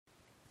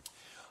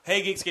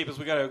Hey, Geekscapists,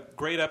 we got a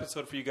great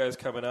episode for you guys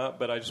coming up,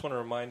 but I just want to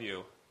remind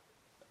you,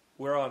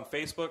 we're on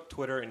Facebook,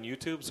 Twitter, and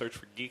YouTube. Search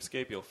for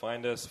Geekscape. You'll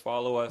find us,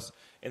 follow us,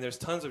 and there's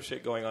tons of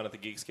shit going on at the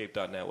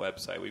Geekscape.net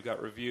website. We've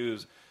got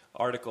reviews,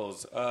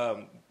 articles.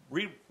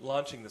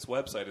 Relaunching this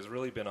website has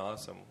really been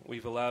awesome.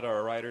 We've allowed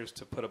our writers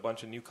to put a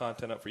bunch of new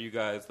content up for you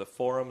guys. The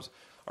forums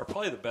are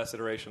probably the best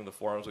iteration of the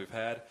forums we've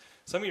had.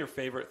 Some of your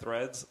favorite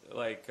threads,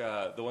 like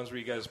the ones where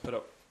you guys put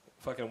up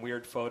fucking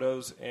weird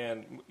photos,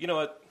 and you know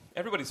what?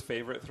 Everybody's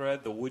favorite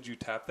thread, the Would You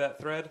Tap That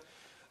thread,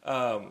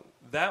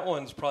 that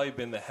one's probably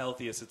been the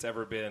healthiest it's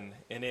ever been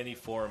in any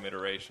forum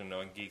iteration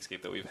on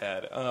Geekscape that we've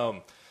had.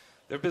 There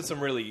have been some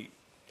really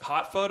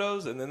hot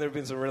photos, and then there have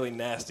been some really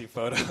nasty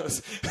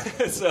photos.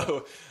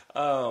 So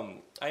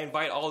I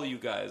invite all of you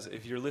guys,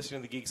 if you're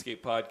listening to the Geekscape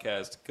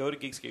podcast, go to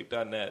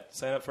Geekscape.net,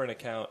 sign up for an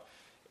account,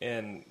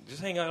 and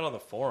just hang out on the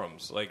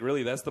forums. Like,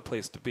 really, that's the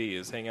place to be,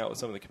 is hang out with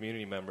some of the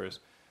community members.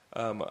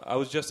 I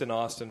was just in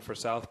Austin for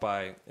South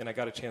by, and I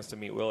got a chance to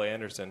meet Will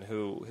Anderson,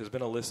 who has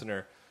been a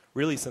listener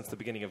really since the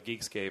beginning of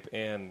Geekscape,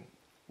 and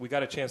we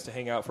got a chance to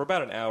hang out for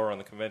about an hour on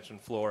the convention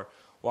floor,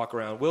 walk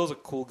around. Will's a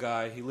cool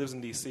guy. He lives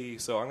in D.C.,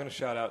 so I'm going to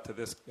shout out to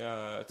this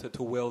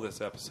to Will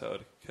this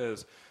episode,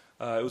 because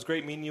it was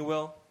great meeting you,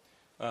 Will.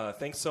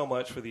 Thanks so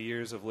much for the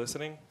years of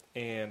listening,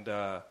 and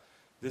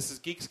this is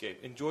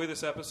Geekscape. Enjoy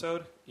this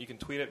episode. You can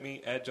tweet at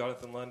me, at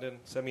Jonathan London.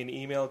 Send me an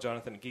email,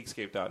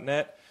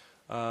 jonathan@geekscape.net.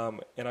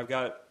 And I've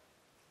got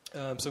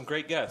some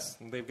great guests.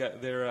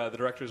 They're the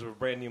directors of a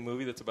brand new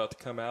movie that's about to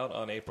come out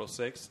on April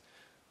 6th,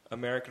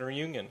 American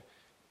Reunion.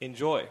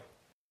 Enjoy.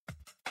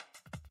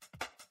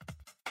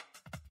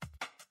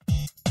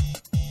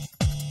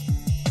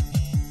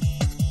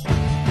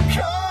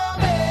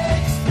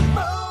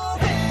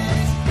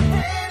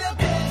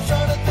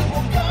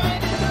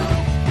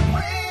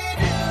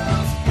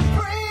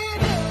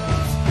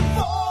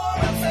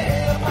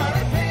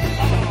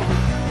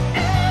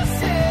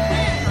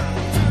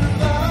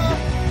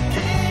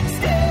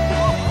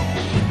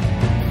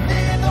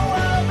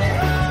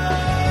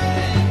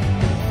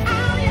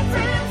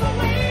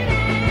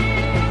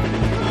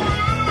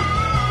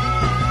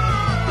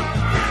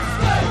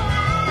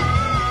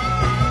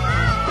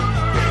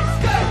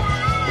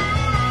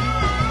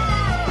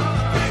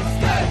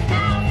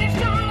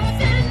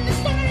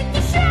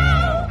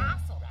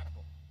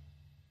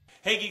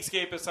 Hey,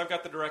 Geekscapists, I've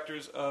got the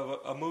directors of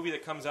a movie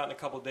that comes out in a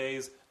couple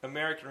days,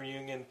 American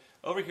Reunion.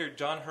 Over here,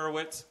 Jon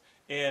Hurwitz,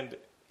 and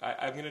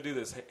I'm going to do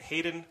this,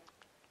 Hayden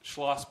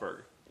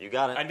Schlossberg. You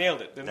got it. I nailed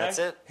it, didn't That's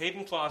I? it.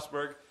 Hayden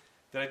Schlossberg.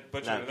 Did I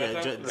butcher it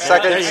that time?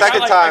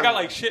 Second time. I got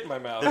like shit in my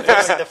mouth.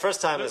 The first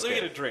time was Let me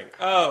good. get a drink.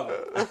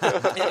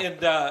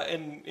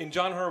 And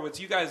Jon Hurwitz,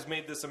 you guys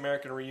made this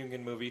American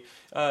Reunion movie.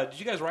 Did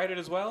you guys write it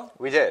as well?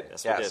 We did.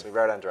 Yes, we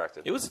wrote and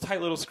directed. It was a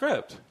tight little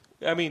script.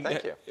 I mean,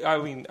 Thank you.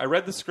 I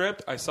read the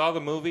script. I saw the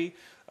movie.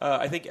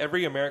 I think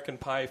every American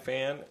Pie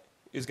fan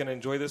is going to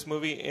enjoy this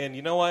movie. And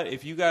you know what?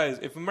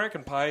 If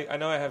American Pie, I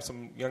know I have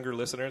some younger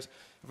listeners.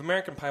 If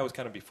American Pie was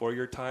kind of before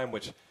your time,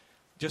 which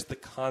just the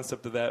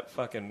concept of that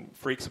fucking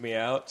freaks me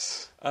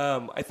out,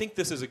 I think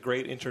this is a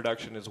great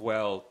introduction as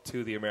well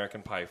to the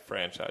American Pie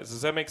franchise.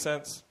 Does that make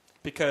sense?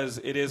 Because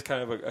it is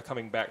kind of a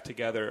coming back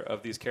together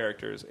of these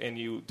characters, and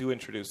you do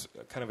introduce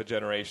kind of a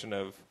generation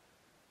of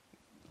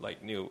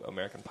like new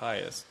American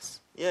Pieists.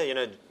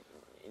 Yeah,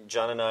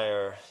 John and I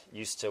are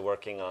used to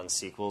working on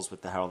sequels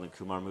with the Harold and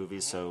Kumar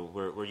movies, so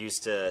we're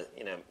used to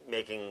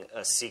making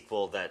a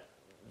sequel that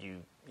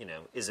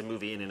is a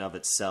movie in and of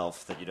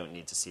itself, that you don't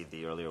need to see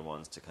the earlier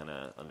ones to kind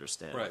of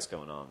understand what's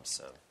going on.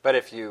 So, but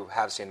if you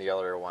have seen the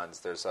earlier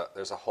ones, there's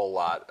a whole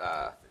lot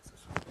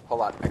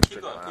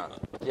extra going on.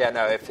 Yeah,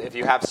 no. If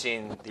you have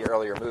seen the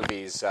earlier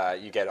movies,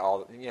 you get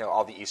all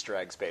the Easter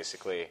eggs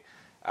basically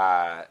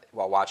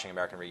while watching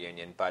American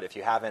Reunion. But if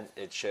you haven't,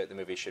 the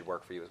movie should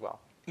work for you as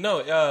well.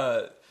 No,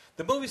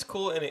 the movie's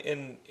cool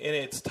and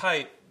it's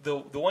tight. The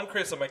one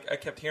criticism I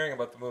kept hearing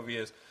about the movie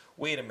is,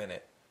 wait a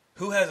minute,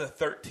 who has a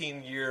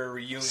 13-year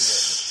reunion?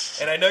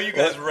 And I know you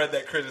guys read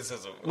that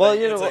criticism. Well,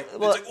 it's like,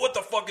 what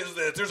the fuck is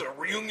this? There's a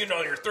reunion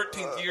on your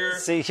 13th year?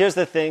 See, here's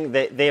the thing.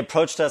 They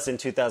approached us in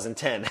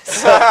 2010.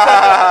 So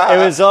it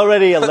was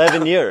already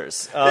 11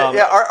 years.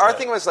 Our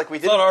thing was like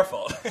it's not our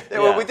fault.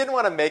 Well, we didn't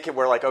want to make it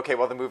where like, okay,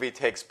 well, the movie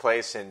takes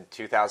place in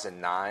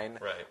 2009.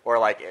 Right. Or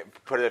like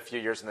put it a few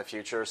years in the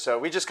future. So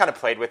we just kind of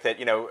played with it.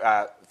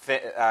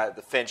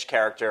 The Finch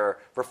character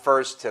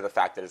refers to the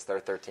fact that it's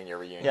their 13-year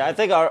reunion. Yeah, I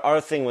think our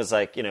thing was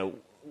like,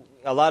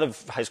 a lot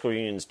of high school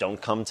reunions don't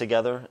come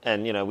together,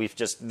 and we've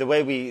just the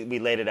way we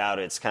laid it out,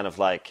 it's kind of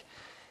like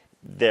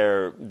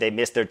they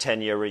missed their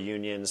 10-year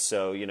reunion,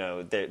 so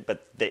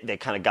they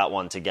kind of got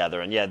one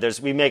together, and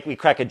we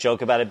crack a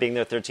joke about it being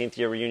their 13th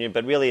year reunion,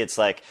 but really it's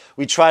like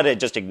we try to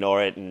just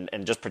ignore it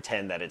and just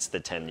pretend that it's the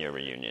 10-year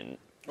reunion.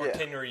 Or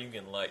 10-year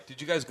reunion light. Did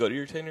you guys go to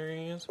your 10-year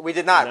reunions? We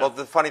did not. No. Well,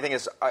 the funny thing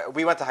is,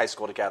 we went to high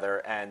school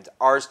together, and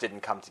ours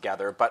didn't come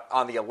together. But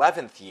on the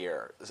 11th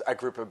year, a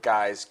group of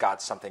guys got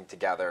something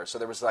together. So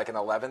there was like an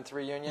 11th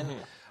reunion.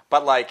 Mm-hmm.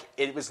 But like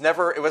it was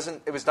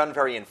done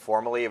very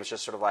informally. It was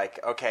just sort of like,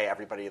 okay,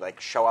 everybody like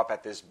show up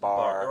at this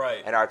bar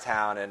right. in our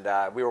town,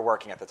 and we were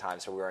working at the time,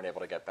 so we weren't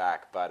able to get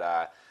back.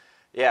 But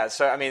yeah,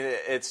 so I mean,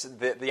 it's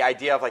the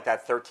idea of like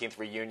that 13th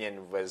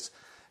reunion was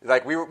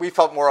like we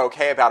felt more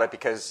okay about it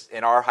because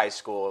in our high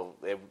school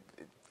it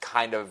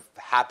kind of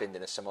happened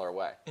in a similar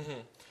way.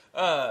 Mm-hmm.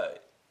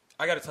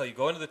 I got to tell you,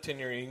 going to the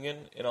 10-year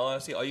reunion, in all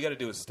honesty, all you got to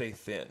do is stay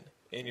thin.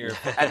 And you're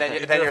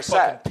then you're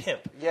set.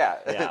 Pimp.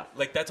 Yeah.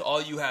 Like that's all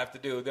you have to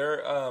do.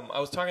 I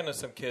was talking to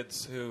some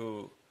kids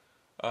who,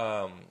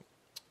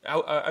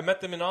 I met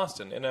them in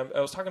Austin, and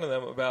I was talking to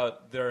them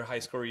about their high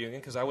school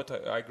reunion because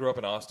I grew up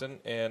in Austin,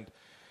 and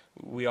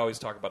we always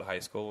talk about high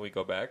school when we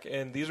go back.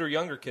 And these were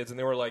younger kids, and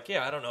they were like,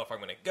 "Yeah, I don't know if I'm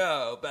going to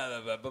go." Blah,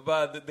 blah, blah,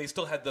 blah, blah. They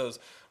still had those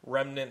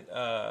remnant,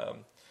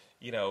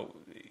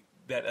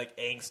 that like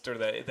angst or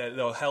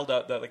that held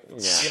up that like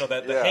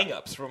the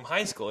hang-ups from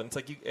high school, and it's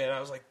like and I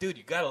was like, dude,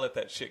 you gotta let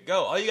that shit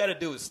go. All you gotta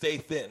do is stay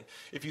thin.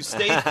 If you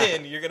stay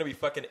thin, you're gonna be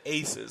fucking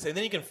aces, and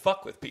then you can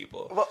fuck with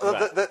people.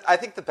 Well, I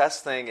think the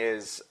best thing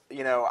is,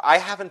 I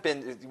haven't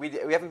been we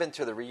haven't been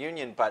to the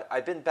reunion, but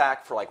I've been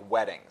back for like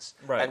weddings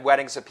and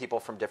weddings of people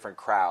from different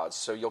crowds,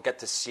 so you'll get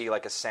to see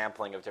like a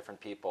sampling of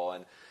different people.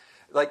 And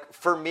like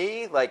for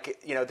me, like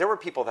there were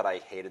people that I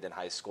hated in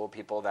high school,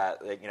 people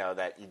that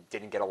that you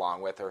didn't get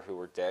along with or who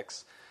were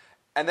dicks,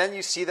 and then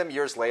you see them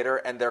years later,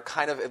 and they're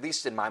kind of, at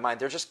least in my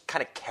mind, they're just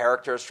kind of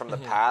characters from the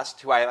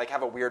past who I like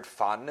have a weird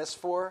fondness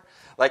for.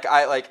 Like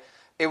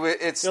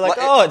it's you're like,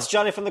 oh, it's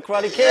Johnny from the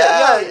Karate Kid.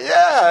 Yeah, you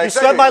exactly.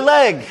 stabbed my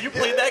leg. You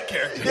played that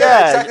character.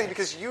 Yeah, exactly.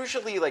 Because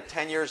usually, like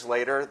 10 years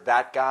later,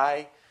 that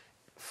guy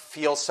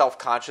feels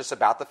self-conscious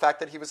about the fact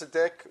that he was a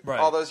dick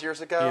all those years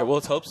ago. Yeah, well,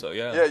 let's hope so.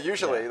 Yeah. Yeah,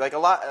 usually, like a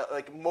lot,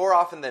 like more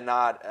often than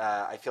not,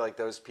 I feel like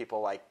those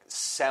people like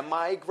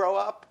semi-grow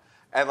up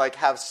and like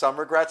have some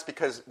regrets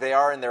because they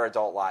are in their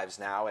adult lives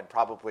now and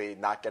probably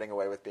not getting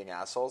away with being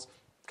assholes.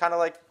 Kind of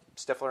like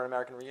Stifler and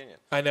American Reunion.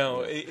 I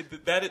know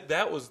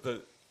that was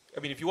the.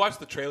 I mean, if you watch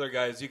the trailer,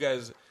 guys, you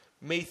guys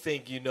may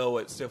think you know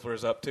what Stifler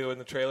is up to in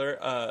the trailer.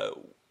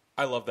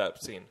 I love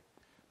that scene.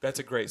 That's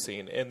a great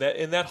scene, and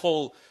that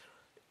whole.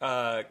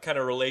 Kind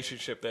of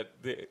relationship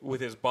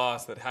with his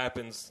boss that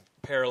happens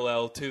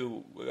parallel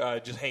to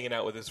just hanging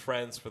out with his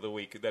friends for the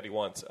week that he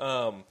wants.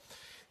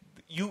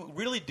 You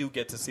really do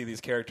get to see these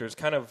characters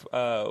kind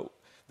of.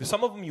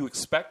 Some of them you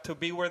expect to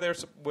be where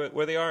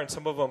they are, and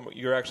some of them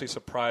you're actually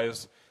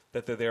surprised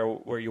that they're there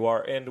where you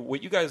are. And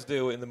what you guys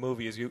do in the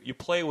movie is you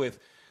play with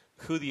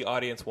who the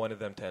audience wanted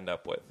them to end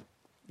up with.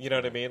 You know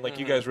what I mean? Like,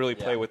 you guys really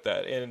play with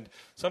that. And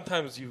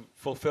sometimes you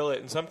fulfill it,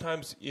 and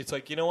sometimes it's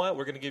like, you know what?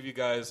 We're going to give you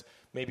guys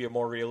maybe a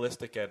more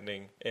realistic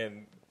ending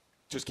and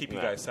just keep you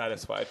guys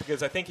satisfied.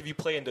 Because I think if you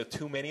play into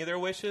too many of their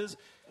wishes...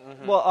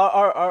 Well,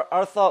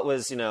 our thought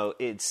was,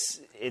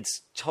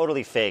 it's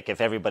totally fake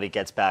if everybody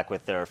gets back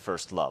with their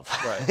first love,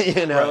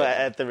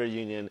 at the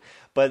reunion.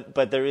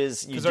 But there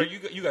is... Because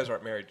you guys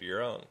aren't married to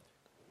your own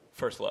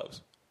first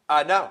loves.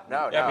 No,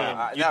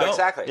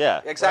 exactly. Yeah,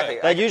 exactly.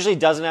 Right. That usually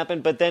doesn't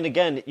happen, but then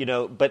again,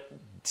 but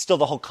still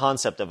the whole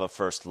concept of a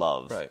first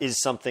love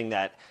is something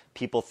that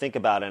people think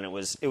about, and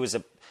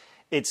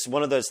it's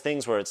one of those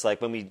things where it's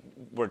like when we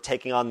were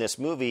taking on this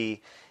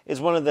movie, is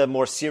one of the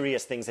more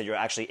serious things that you're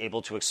actually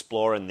able to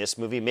explore in this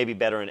movie, maybe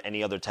better in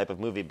any other type of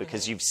movie,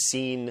 because you've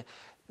seen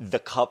the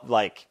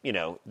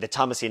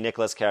Thomas Ian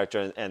Nicholas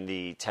character and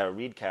the Tara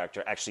Reid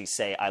character actually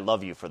say "I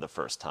love you" for the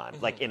first time,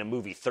 like in a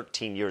movie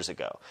 13 years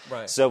ago.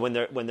 Right. So when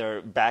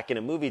they're back in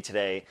a movie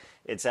today,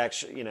 it's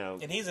actually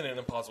And he's in an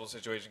impossible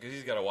situation because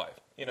he's got a wife.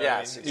 He's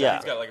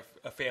got like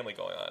a family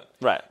going on.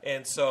 Right.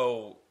 And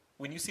so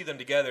when you see them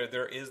together,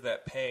 there is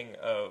that pang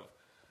of,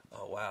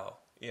 oh wow,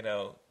 it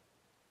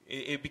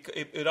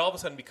all of a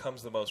sudden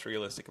becomes the most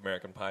realistic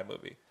American Pie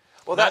movie.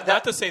 Well,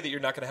 not to say that you're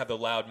not going to have the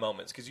loud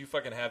moments, because you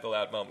fucking have the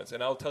loud moments.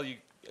 And I'll tell you,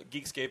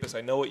 Geekscapists,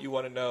 I know what you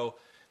want to know.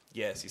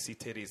 Yes, you see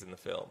titties in the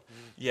film.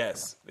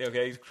 Yes.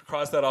 Okay,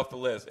 cross that off the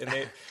list.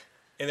 And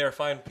they're a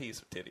fine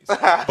piece of titties.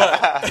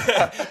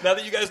 But now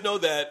that you guys know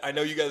that, I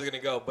know you guys are going to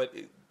go. But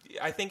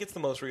I think it's the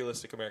most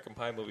realistic American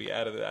Pie movie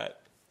out of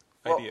that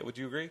idea. Would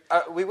you agree?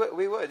 We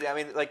would. I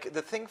mean, like,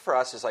 the thing for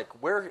us is,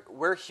 like,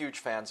 we're huge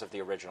fans of the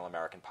original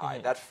American Pie.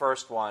 That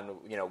first one,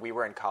 we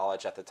were in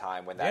college at the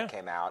time when that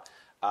came out.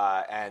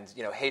 And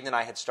Hayden and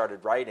I had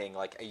started writing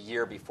like a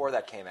year before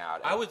that came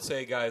out. I would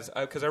say, guys,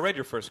 because I read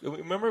your first.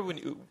 Remember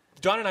when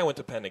John and I went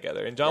to Penn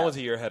together, and John was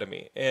a year ahead of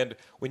me. And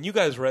when you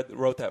guys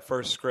wrote that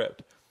first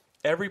script,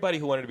 everybody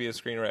who wanted to be a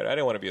screenwriter, I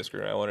didn't want to be a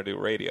screenwriter. I wanted to do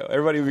radio.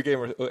 Everybody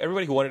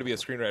who wanted to be a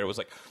screenwriter was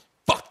like,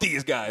 "Fuck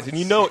these guys!"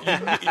 And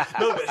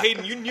but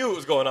Hayden, you knew what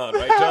was going on,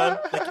 right, John?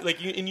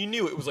 And you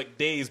knew it was like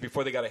days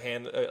before they got a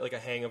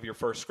hang of your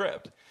first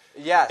script.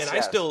 Yes, and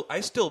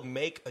I still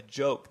make a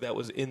joke that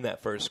was in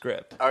that first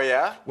script. Oh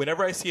yeah.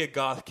 Whenever I see a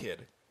goth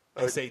kid,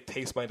 I say,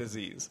 "Taste my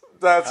disease."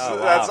 That's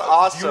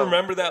awesome. Do you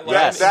remember that line?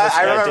 Yes,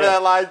 I remember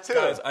that line too.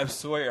 Guys, I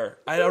swear,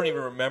 I don't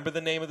even remember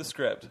the name of the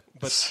script.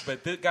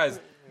 But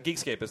guys,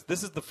 Geekscapists,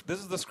 this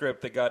is the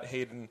script that got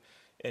Hayden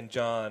and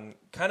Jon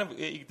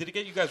did it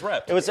get you guys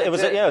repped?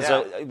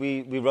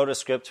 We wrote a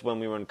script when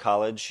we were in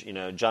college. You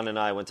know, Jon and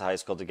I went to high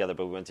school together,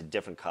 but we went to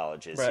different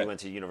colleges. Right. He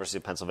went to University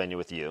of Pennsylvania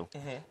with you,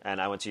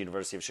 and I went to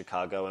University of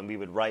Chicago, and we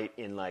would write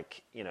in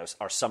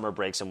our summer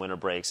breaks and winter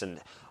breaks. And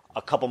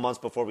a couple months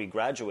before we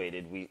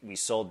graduated, we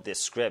sold this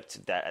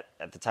script that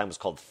at the time was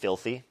called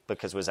Filthy,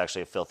 because it was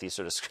actually a filthy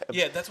sort of script.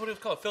 Yeah, that's what it was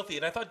called, Filthy.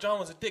 And I thought Jon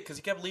was a dick because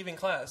he kept leaving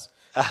class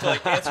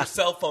to answer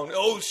cell phone.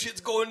 Oh,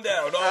 shit's going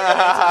down. Oh, I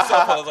gotta answer the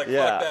cell phone. I was like,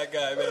 fuck that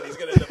guy, man. He's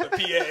gonna end up a PA.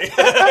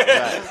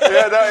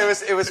 Yeah, no,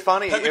 it was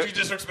funny. How could you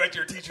disrespect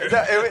your teacher?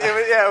 No,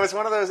 it was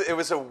one of those. It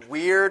was a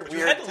weird you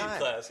had to time. Leave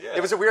class, yeah.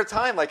 It was a weird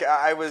time. Like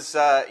I was,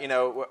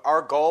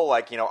 our goal,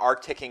 our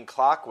ticking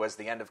clock was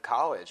the end of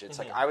college. It's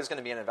like I was going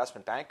to be an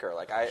investment banker.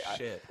 Like I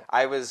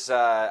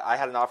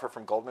had an offer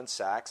from Goldman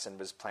Sachs and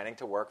was planning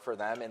to work for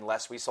them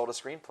unless we sold a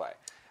screenplay.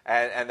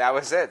 And that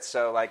was it.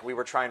 So we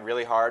were trying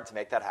really hard to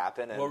make that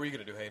happen. And what were you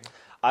going to do, Hayden?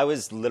 I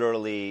was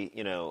literally,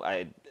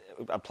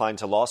 applying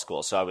to law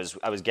school. So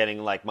I was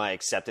getting my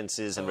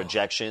acceptances and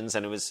rejections,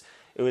 and it was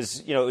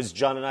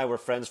Jon and I were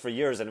friends for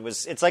years, and it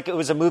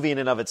was a movie in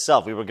and of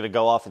itself. We were going to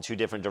go off in two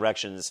different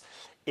directions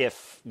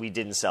if we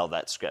didn't sell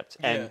that script.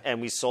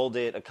 And we sold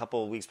it a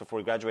couple of weeks before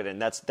we graduated,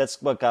 and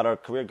that's what got our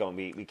career going.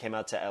 We came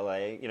out to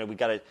LA, we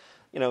got a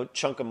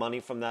chunk of money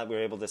from that. We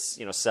were able to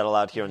settle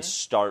out here and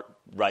start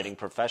writing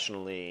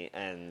professionally.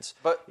 And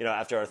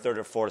after our third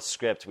or fourth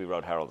script, we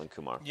wrote Harold and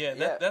Kumar.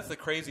 Yeah, that's the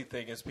crazy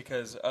thing, is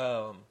because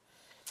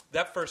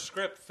that first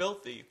script,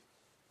 Filthy,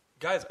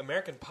 guys,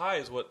 American Pie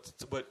is what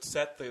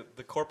set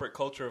the corporate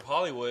culture of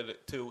Hollywood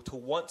to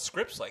want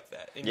scripts like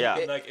that. And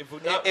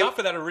not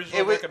for that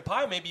original American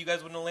Pie, maybe you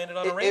guys wouldn't have landed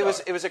on a radar.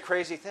 It was a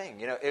crazy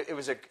thing. It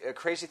was a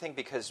crazy thing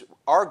because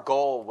our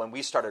goal when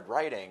we started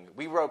writing,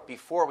 we wrote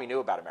before we knew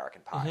about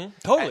American Pie.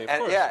 Totally, of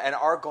course. And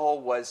our goal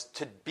was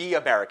to be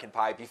American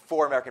Pie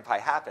before American Pie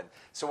happened.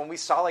 So when we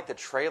saw the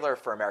trailer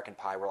for American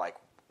Pie, we're like,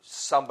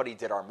 somebody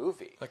did our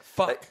movie.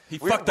 Fuck. He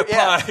fucked the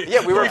pie.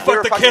 Yeah, we were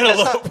fucked the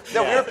cantaloupe.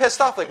 No, we were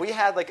pissed off. We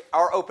had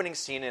our opening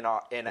scene in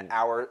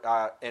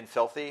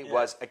Filthy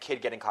was a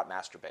kid getting caught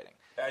masturbating.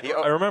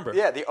 I remember.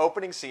 Yeah, the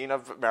opening scene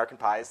of American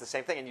Pie is the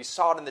same thing, and you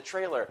saw it in the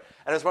trailer.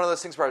 And it was one of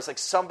those things where I was like,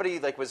 somebody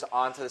was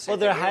onto the same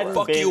thing.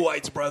 Fuck you,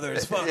 Whites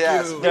brothers. Fuck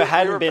you. There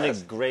hadn't been a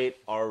great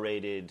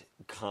R-rated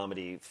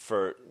comedy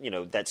for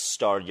that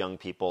starred young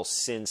people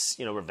since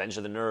Revenge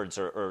of the Nerds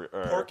or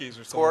Porky's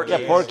or something.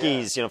 Yeah,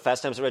 Porky's.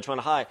 Fast Times at Ridgemont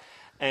High,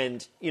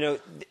 and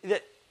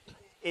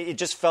it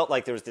just felt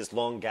like there was this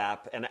long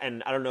gap,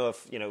 and I don't know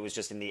if it was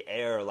just in the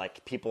air.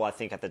 People, I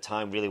think at the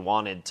time really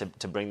wanted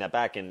to bring that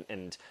back,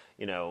 and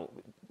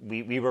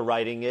we were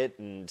writing it,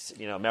 and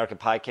American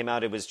Pie came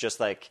out. It was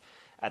just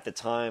at the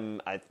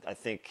time I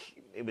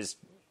think it was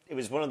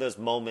one of those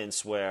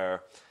moments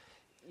where.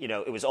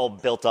 It was all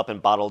built up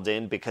and bottled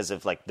in because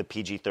of the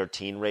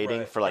PG-13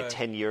 rating for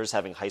 10 years,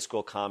 having high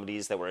school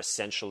comedies that were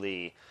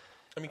essentially.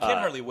 I mean, Can't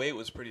Hardly Wait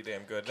was pretty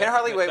damn good. Can't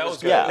Hardly Wait was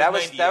good. Yeah.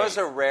 That was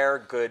a rare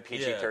good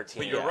PG-13.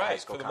 But you're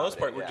right. For the most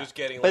part, we're just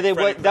getting. But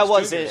that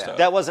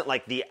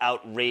wasn't the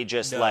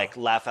outrageous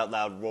laugh out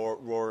loud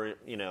roaring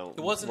comedy.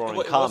 It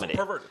wasn't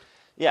perverted.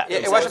 Yeah,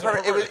 it wasn't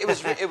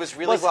perfect. It was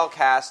really well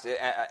cast,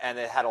 and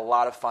it had a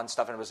lot of fun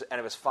stuff, and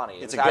it was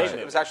funny.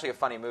 It was actually a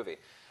funny movie.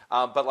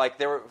 But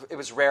it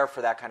was rare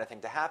for that kind of thing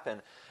to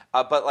happen.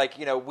 But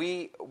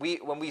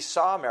when we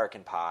saw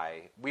American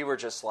Pie, we were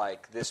just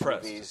this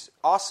depressed. Movie's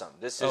awesome.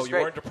 This is great.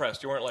 You weren't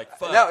depressed. You weren't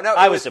fuck. No.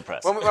 I was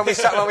depressed. When we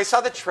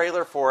saw the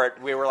trailer for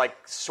it, we were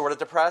sort of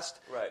depressed.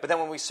 Right. But then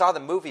when we saw the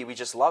movie, we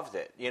just loved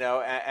it.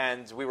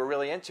 And we were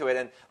really into it.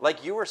 And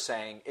like you were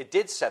saying, it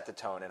did set the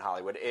tone in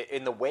Hollywood.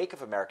 In the wake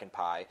of American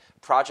Pie,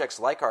 projects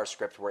like our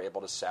script were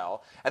able to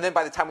sell. And then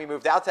by the time we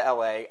moved out to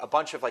LA, a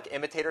bunch of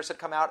imitators had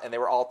come out, and they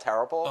were all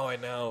terrible. Oh, I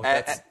know.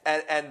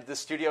 And the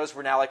studios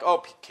were now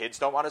kids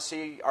don't want to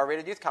see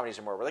R-rated youth comedies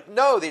anymore. We're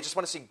no, they just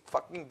want to see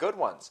fucking good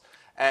ones.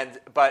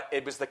 But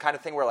it was the kind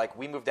of thing where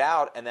we moved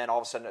out, and then all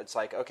of a sudden it's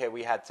okay,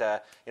 we had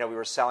to, we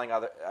were selling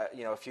other,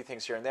 a few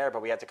things here and there,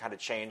 but we had to kind of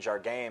change our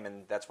game,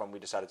 and that's when we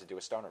decided to do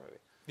a stoner movie.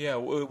 Yeah,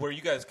 where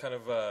you guys kind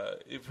of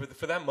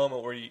for that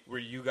moment where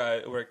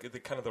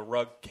the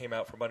rug came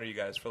out from under you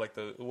guys for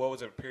what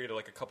was it, a period of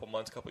a couple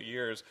months, couple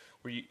years,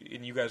 where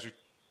you guys were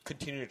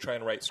continuing to try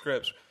and write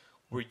scripts.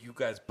 Were you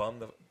guys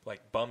bummed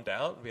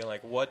out, being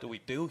what do we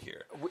do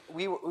here?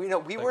 We were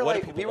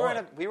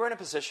in a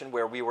position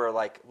where we were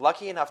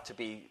lucky enough to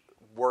be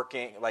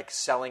working,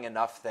 selling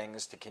enough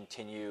things to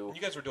continue. And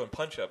you guys were doing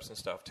punch-ups and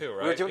stuff too,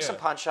 right? We were doing some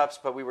punch-ups,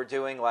 but we were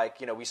doing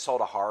we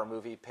sold a horror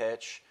movie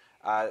pitch.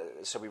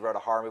 So we wrote a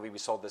horror movie. We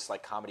sold this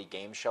comedy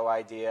game show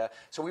idea.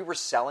 So we were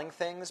selling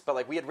things,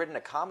 but we had written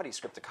a comedy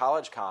script, a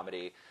college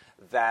comedy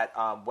that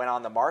went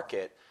on the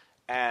market,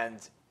 and.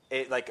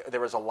 There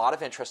was a lot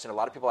of interest and a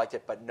lot of people liked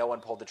it, but no one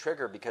pulled the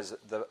trigger because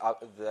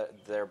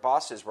their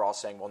bosses were all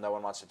saying, "Well, no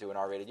one wants to do an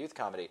R-rated youth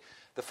comedy."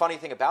 The funny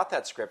thing about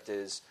that script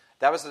is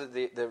that was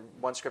the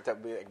one script that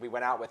we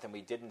went out with and we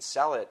didn't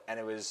sell it,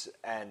 and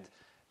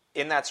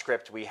in that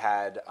script we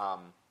had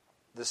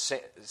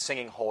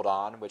singing "Hold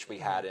On," which we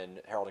had in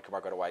Harold and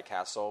Kumar Go to White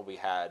Castle. We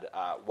had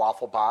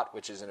Wafflebot,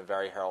 which is in a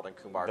very Harold and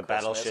Kumar the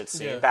Christmas. battle shit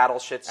scene. Yeah. Battle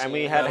shit scene. And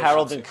we had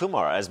Harold and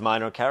Kumar as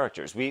minor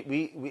characters.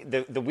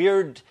 The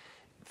weird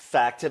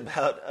fact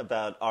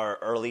about our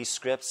early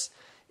scripts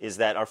is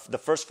that the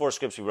first 4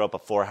 scripts we wrote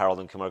before Harold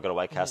and Kumar Go to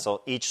White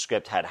Castle, each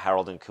script had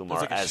Harold and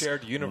Kumar like as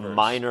shared universe.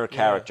 minor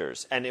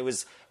characters. And it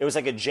was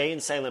like a Jay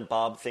and Silent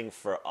Bob thing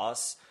for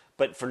us,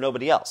 but for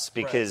nobody else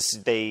because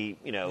they,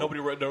 nobody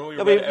read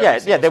they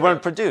script.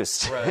 weren't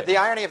produced. Right. The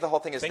irony of the whole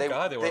thing is Thank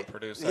God they weren't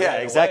produced. Yeah,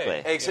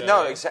 exactly.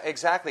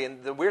 Exactly.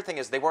 And the weird thing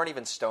is they weren't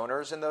even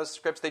stoners in those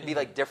scripts. They'd be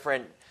like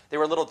different. They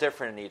were a little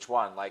different in each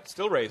one. Like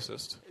still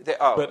racist.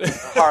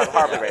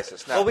 Horribly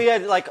racist. No. Well, we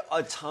had like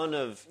a ton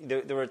of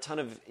there were a ton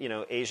of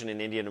Asian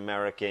and Indian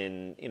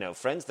American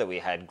friends that we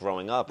had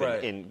growing up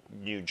in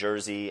New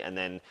Jersey, and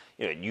then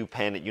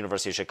UPenn at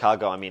University of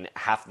Chicago. I mean,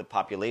 half the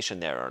population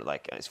there are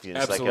like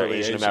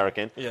Asian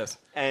American. Yes.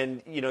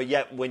 And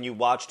yet when you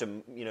watched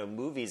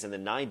movies in the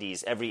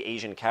 90s, every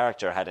Asian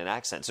character had an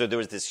accent. So there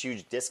was this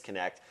huge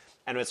disconnect.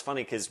 And it's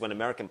funny because when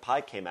American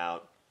Pie came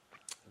out,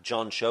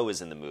 John Cho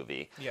is in the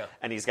movie,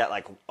 and he's got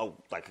like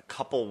a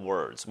couple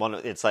words. One,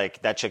 it's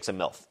like that chick's a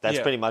MILF. That's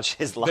pretty much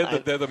his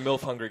line. They're the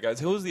MILF hungry guys.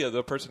 Who was the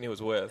other person he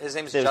was with? His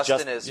name's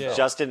Justin Isfeld.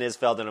 Justin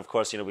Isfeld, and of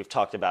course, we've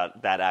talked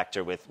about that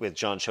actor with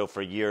John Cho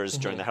for years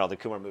during the Harold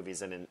and Kumar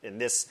movies, and in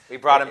this we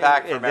brought him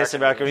back for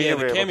American Reunion.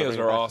 The cameos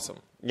are awesome.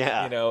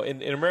 Yeah,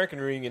 in American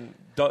Reunion,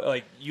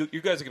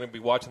 you guys are going to be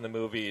watching the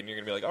movie and you're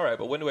going to be like, all right,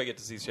 but when do I get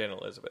to see Shannon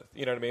Elizabeth?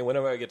 You know what I mean? When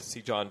do I get to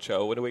see John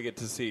Cho? When do we get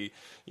to see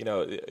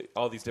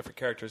all these different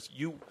characters?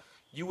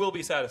 You will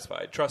be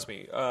satisfied. Trust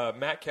me.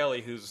 Matt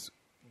Kelly, who's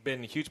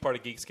been a huge part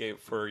of Geekscape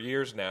for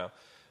years now,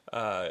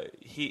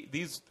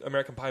 these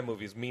American Pie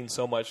movies mean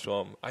so much to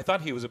him. I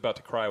thought he was about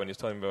to cry when he was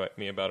telling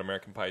me about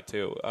American Pie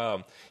 2.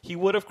 He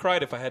would have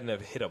cried if I hadn't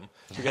have hit him.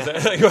 Because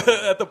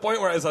at the point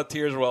where I saw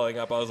tears welling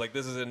up, I was like,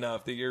 this is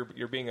enough. That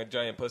you're being a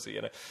giant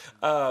pussy.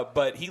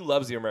 But he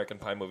loves the American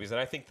Pie movies, and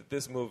I think that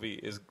this movie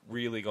is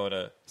really going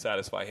to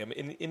satisfy him.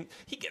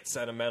 He gets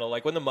sentimental.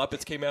 Like when the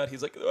Muppets came out,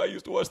 he's like, I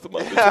used to watch the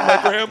Muppets with my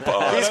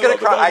grandpa. He's going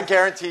to cry. I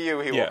guarantee you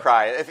he will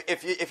cry.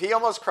 If he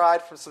almost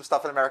cried from some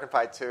stuff in American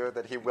Pie 2,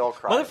 then he will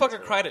cry.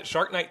 Motherfucker cried at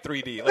Shark Night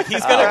 3D. Like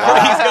he's gonna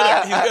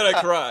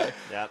cry.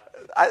 Yeah.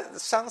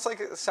 Sounds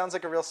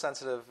like a real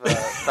sensitive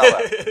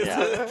fella.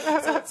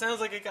 So it sounds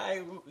like a guy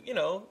who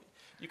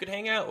you could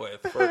hang out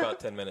with for about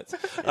 10 minutes,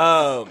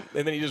 and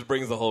then he just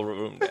brings the whole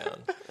room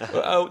down.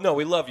 Oh no,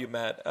 we love you,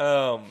 Matt.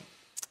 And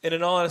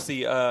in all honesty,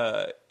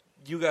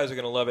 you guys are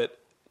gonna love it.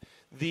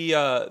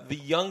 The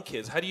young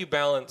kids. How do you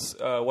balance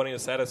wanting to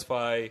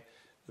satisfy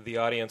the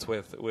audience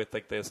with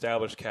like the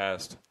established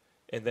cast?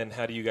 And then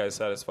how do you guys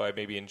satisfy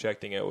maybe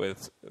injecting it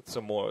with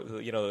some more,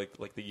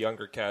 like the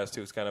younger cast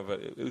who's kind of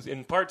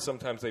in part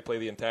sometimes they play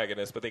the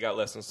antagonist, but they got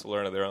lessons to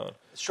learn of their own.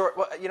 Sure.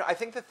 Well, I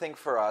think the thing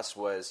for us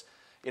was,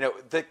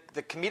 the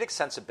comedic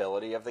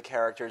sensibility of the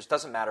characters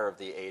doesn't matter of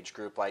the age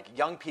group. Like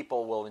young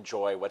people will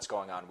enjoy what's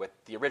going on with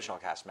the original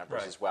cast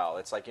members as well.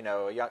 It's like,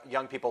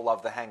 young people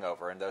love The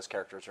Hangover, and those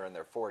characters are in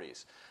their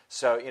 40s.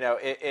 So,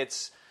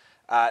 it's...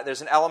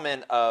 there's an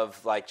element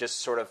of like just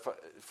sort of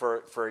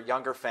for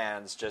younger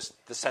fans,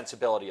 just the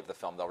sensibility of the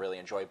film they'll really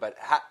enjoy. But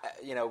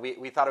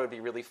we thought it would be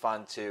really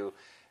fun to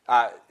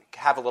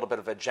have a little bit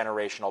of a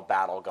generational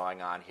battle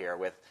going on here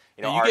with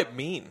you get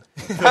mean.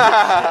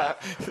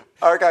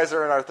 Our guys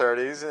are in our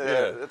 30s.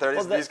 30s.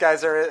 Well, these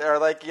guys are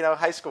like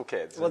high school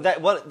kids. Well,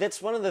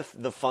 that's one of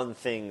the fun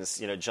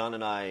things. John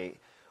and I.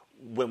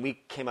 When we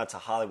came out to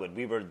Hollywood,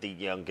 we were the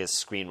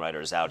youngest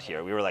screenwriters out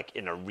here. We were like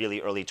in our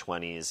really early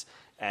 20s.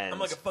 And I'm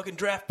like a fucking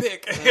draft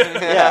pick.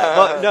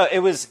 Well, no, it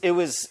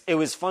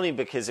was funny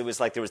because it was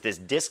like there was this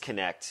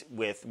disconnect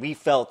we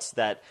felt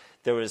that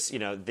there was,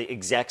 the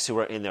execs who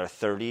were in their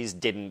 30s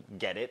didn't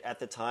get it at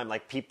the time.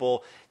 Like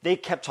people, they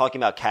kept talking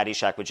about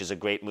Caddyshack, which is a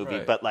great movie,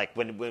 but like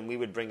when we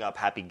would bring up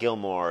Happy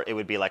Gilmore, it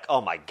would be like,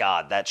 oh my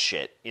God, that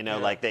shit.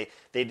 Like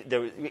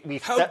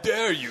how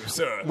dare you,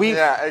 sir?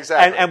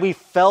 Exactly. And we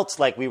felt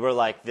like we were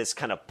like this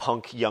kind of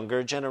punk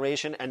younger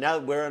generation, and now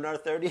we're in our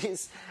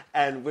 30s,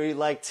 and we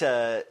like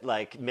to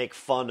like make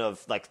fun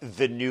of like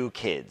the new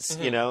kids,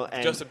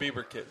 and Justin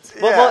Bieber kids.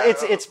 Well,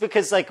 it's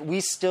because like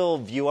we still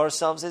view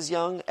ourselves as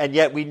young, and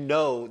yet we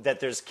know that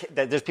there's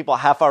people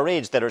half our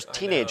age that are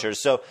teenagers.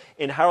 So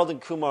in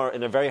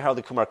a very Harold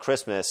and Kumar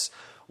Christmas,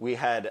 we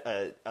had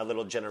a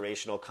little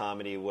generational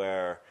comedy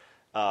where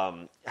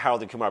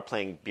Harold and Kumar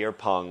playing beer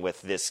pong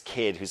with this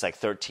kid who's like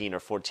 13 or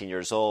 14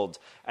 years old,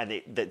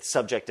 and the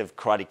subject of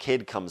Karate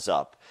Kid comes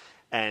up.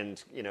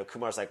 And,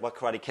 Kumar's like, what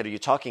Karate Kid are you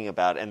talking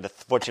about? And the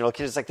 14-year-old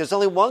kid is like, there's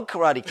only one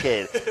Karate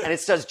Kid. And it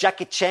stars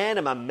Jackie Chan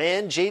and my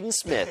man Jaden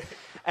Smith.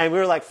 And we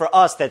were like, for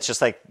us, that's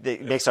just like,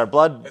 it makes our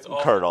blood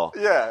curdle.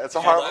 Yeah, it's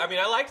a hard... I mean,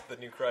 I liked the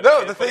new Karate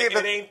Kid, but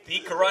it ain't the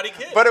Karate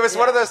Kid. But it was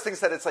one of those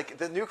things that it's like,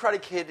 the new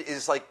Karate Kid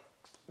is like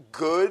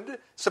good.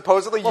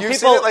 Supposedly, Well, you've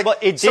people- seen it. Like well,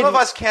 it some of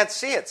didn't- us can't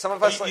see it. Some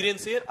of us You like, didn't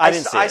see it? I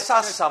didn't see I it.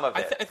 saw some of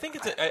it. I think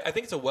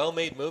it's a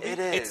well-made movie. It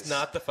It's is.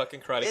 not the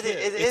fucking Karate Kid. It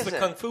it's the isn't.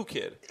 Kung Fu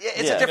Kid. It's Yeah.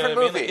 a You know different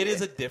what I mean? movie. Like, it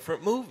is a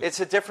different movie. It's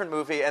a different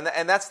movie, and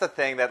that's the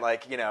thing that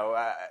like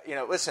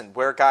listen,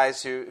 we're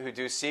guys who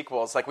do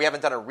sequels. Like we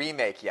haven't done a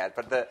remake yet,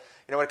 but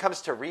when it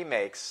comes to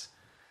remakes,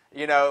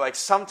 like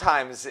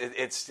sometimes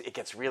it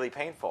gets really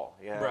painful.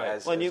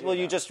 Right.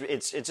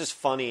 It's just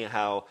funny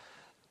how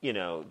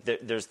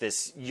there's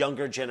this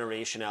younger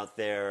generation out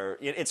there.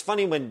 It's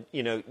funny when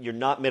you're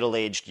not middle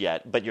aged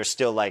yet, but you're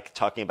still like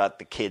talking about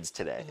the kids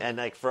today. And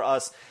like for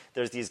us,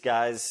 there's these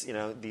guys,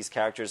 these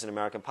characters in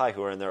American Pie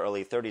who are in their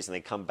early 30s, and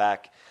they come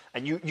back,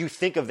 and you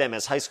think of them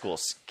as high school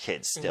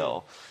kids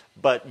still.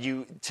 But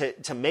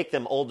to make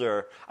them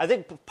older, I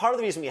think part of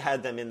the reason we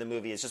had them in the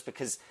movie is just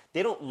because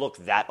they don't look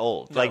that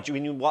old. No. Like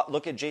when you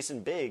look at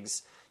Jason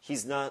Biggs,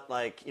 he's not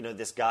like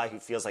this guy who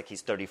feels like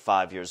he's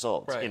 35 years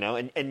old.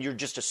 Right. And you're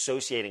just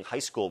associating high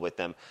school with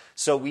them.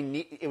 So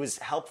it was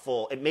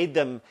helpful.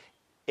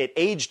 It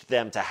aged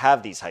them to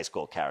have these high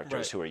school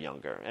characters who are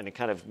younger, and it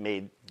kind of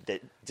made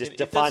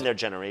define their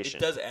generation.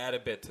 It does add a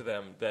bit to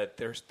them that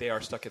they are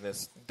stuck in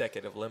this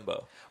decade of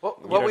limbo. Well,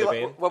 what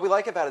we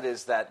like about it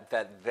is that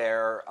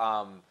they're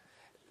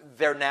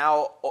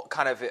now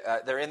kind of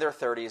they're in their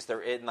 30s.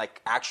 They're in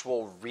like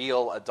actual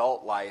real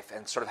adult life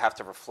and sort of have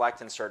to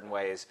reflect in certain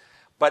ways.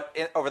 But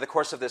over the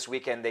course of this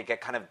weekend, they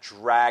get kind of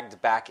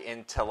dragged back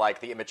into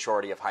like the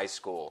immaturity of high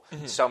school.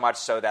 So much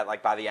so that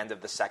like by the end of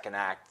the second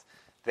act,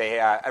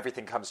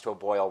 everything comes to a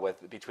boil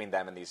between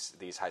them and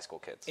these high school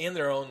kids and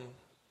their own,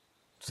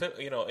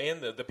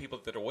 and the people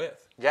that they're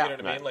with. Yeah, you know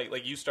what I mean.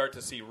 Like you start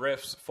to see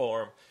rifts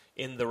form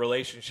in the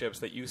relationships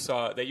that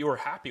you were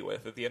happy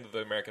with at the end of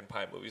the American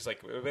Pie movies.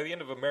 Like by the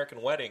end of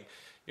American Wedding,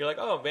 you're like,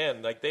 oh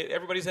man, like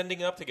everybody's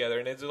ending up together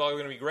and it's all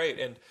going to be great.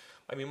 And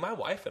I mean, my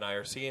wife and I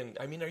are seeing.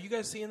 I mean, are you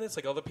guys seeing this?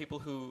 Like all the people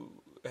who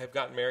have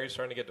gotten married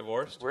starting to get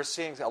divorced. We're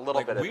seeing a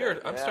little bit of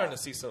it. I'm starting to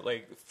see some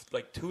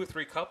like 2 or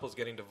 3 couples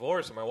getting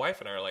divorced, and my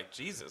wife and I are like,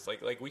 Jesus,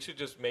 like we should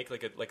just make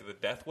like the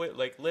death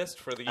list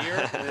for the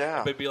year.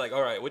 Yeah. But be like,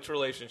 all right, which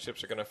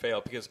relationships are going to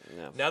fail? Because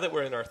now that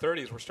we're in our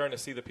 30s, we're starting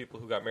to see the people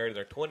who got married in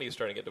their 20s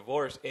starting to get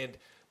divorced, and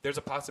there's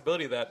a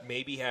possibility that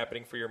may be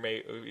happening for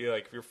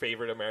your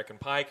favorite American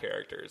Pie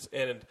characters,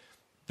 and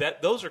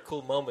those are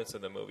cool moments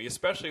in the movie,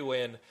 especially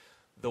when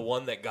the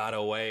one that got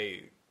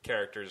away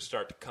characters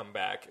start to come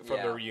back from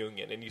the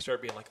reunion, and you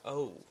start being like,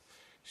 oh,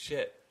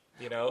 shit,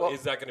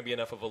 is that going to be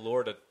enough of a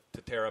lure to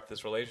tear up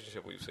this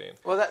relationship we've seen?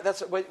 Well,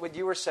 that's what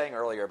you were saying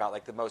earlier about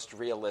like the most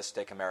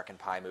realistic American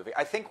Pie movie.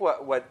 I think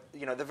what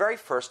the very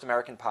first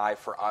American Pie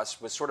for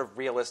us was sort of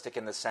realistic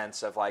in the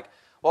sense of like,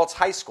 well, it's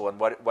high school, and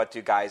what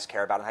do guys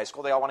care about in high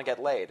school? They all want to get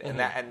laid,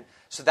 and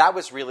so that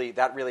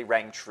really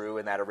rang true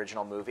in that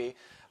original movie.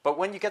 But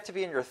when you get to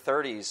be in your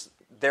 30s,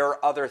 there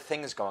are other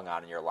things going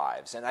on in your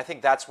lives, and I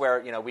think that's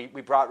where we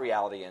brought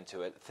reality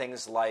into it.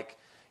 Things like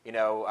and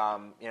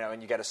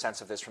you get a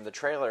sense of this from the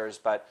trailers,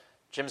 but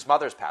Jim's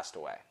mother's passed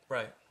away,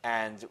 right?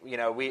 And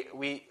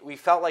we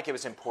felt like it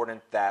was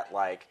important that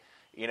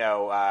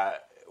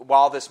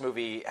while this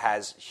movie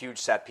has huge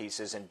set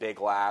pieces and big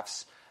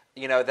laughs,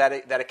 that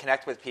it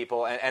connect with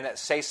people and it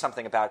say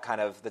something about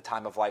kind of the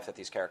time of life that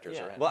these characters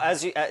are in. Well,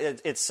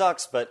 it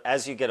sucks, but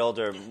as you get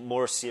older,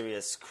 more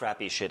serious,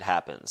 crappy shit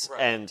happens.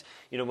 Right. And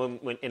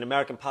when in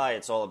American Pie,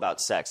 it's all about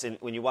sex. And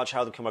when you watch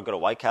Harold and Kumar Go to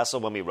White Castle,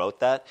 when we wrote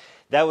that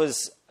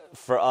was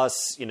for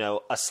us,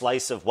 a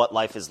slice of what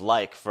life is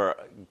like for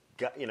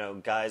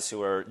guys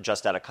who are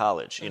just out of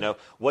college.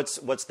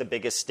 What's the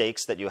biggest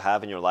stakes that you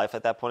have in your life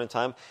at that point in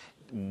time?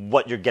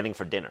 What you're getting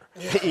for dinner,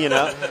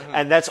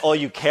 and that's all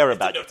you care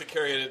about. You don't have to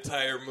carry an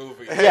entire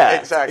movie. Yeah,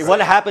 exactly.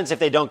 What happens if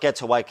they don't get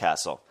to White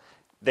Castle?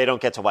 They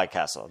don't get to White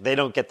Castle. They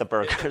don't get the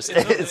burgers.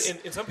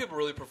 And some people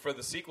really prefer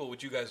the sequel,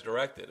 which you guys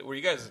directed. Were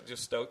you guys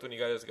just stoked when you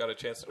guys got a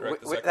chance to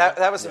direct the second one?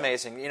 That was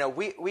amazing.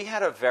 We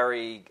had a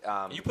very...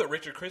 you put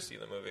Richard Christie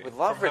in the movie. We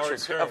love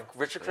Richard.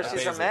 Richard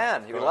Christie's a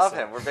man. We love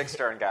him. We're big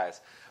Stern guys.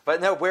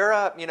 But no,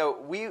 we're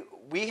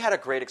we had a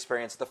great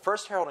experience. The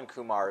first Harold and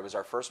Kumar, it was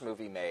our first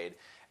movie made,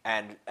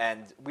 and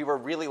we were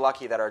really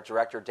lucky that our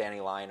director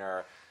Danny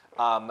Liner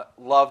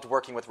loved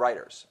working with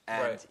writers,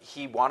 and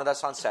he wanted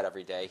us on set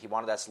every day. He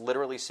wanted us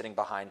literally sitting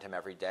behind him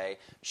every day,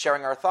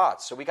 sharing our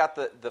thoughts. So we got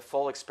the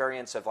full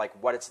experience of like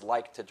what it's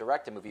like to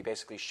direct a movie,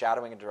 basically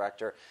shadowing a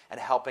director and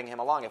helping him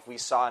along. If we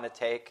saw in a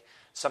take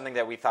something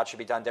that we thought should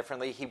be done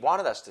differently, he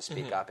wanted us to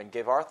speak up and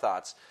give our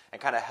thoughts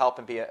and kind of help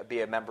and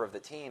be a member of the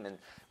team. And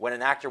when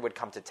an actor would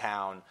come to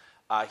town,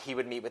 he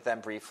would meet with them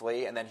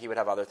briefly, and then he would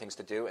have other things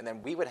to do, and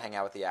then we would hang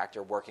out with the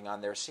actor working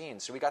on their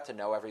scenes. So we got to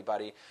know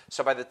everybody.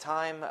 So by the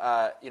time,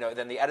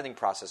 then the editing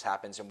process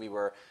happens, and we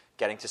were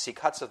getting to see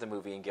cuts of the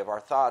movie and give our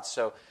thoughts.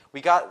 So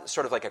we got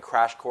sort of like a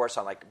crash course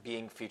on like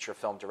being feature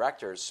film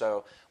directors.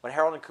 So when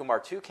Harold and Kumar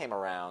 2 came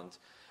around,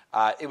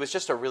 it was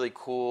just a really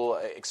cool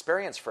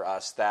experience for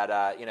us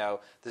that,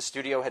 the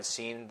studio had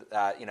seen,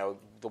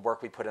 the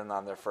work we put in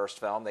on their first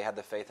film. They had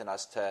the faith in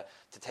us to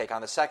take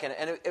on the second.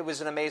 And it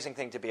was an amazing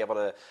thing to be able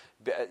to,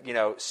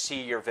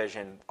 see your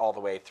vision all the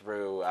way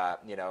through,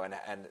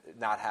 and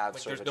not have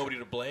Like sort there's of nobody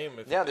to blame.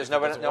 there's no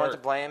one to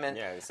blame. And,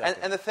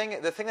 exactly. and the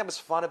thing that was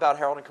fun about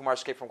Harold and Kumar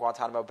Escape from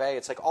Guantanamo Bay,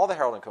 it's like all the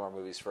Harold and Kumar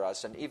movies for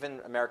us, and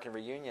even American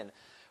Reunion,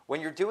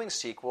 when you're doing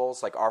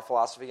sequels, like our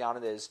philosophy on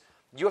it is,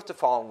 you have to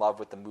fall in love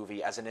with the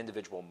movie as an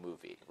individual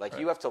movie. Like,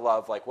 you have to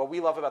love, like, what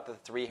we love about the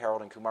 3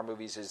 Harold and Kumar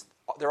movies is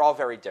they're all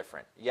very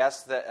different.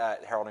 Yes,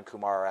 Harold and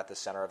Kumar are at the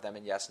center of them,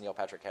 and yes, Neil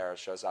Patrick Harris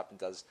shows up and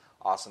does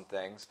awesome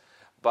things.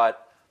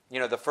 But,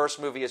 the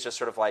first movie is just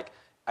sort of like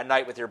a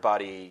night with your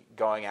buddy,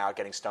 going out,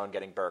 getting stoned,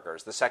 getting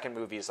burgers. The second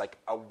movie is like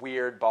a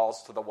weird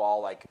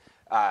balls-to-the-wall, like,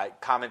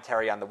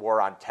 commentary on the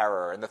war on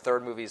terror. And the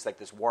third movie is like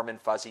this warm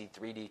and fuzzy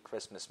 3D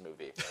Christmas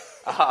movie.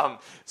 But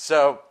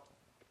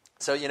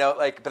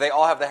they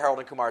all have the Harold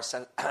and Kumar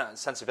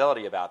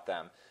sensibility about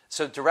them.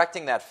 So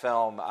directing that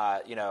film,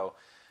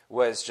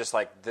 was just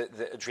like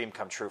the dream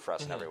come true for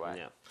us in every way.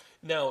 Yeah.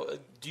 Now,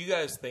 do you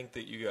guys think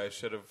that you guys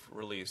should have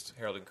released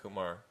Harold and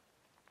Kumar,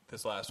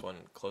 this last one,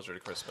 closer to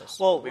Christmas?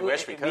 Well, we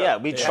wish we could. Yeah,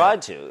 we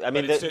tried to. I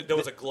mean, there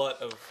was a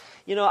glut of...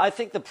 I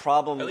think the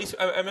problem... At least,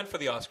 I meant for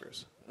the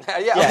Oscars.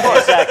 Yeah, of course.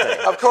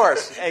 Exactly. Of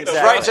course. Exactly.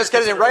 Right, just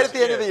getting it right at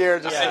the end of the year.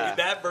 Just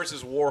That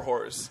versus War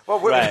Horse. Well,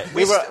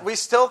 we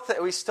still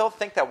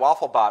think that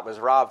Wafflebot was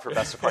robbed for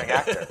Best Supporting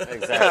Actor.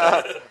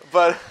 Exactly.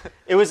 But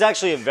it was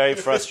actually a very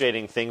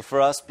frustrating thing for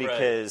us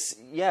because,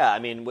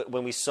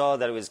 when we saw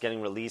that it was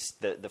getting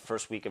released the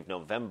first week of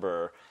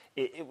November,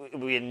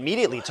 we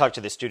immediately talked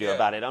to the studio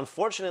about it.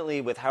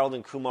 Unfortunately, with Harold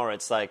and Kumar,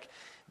 it's like...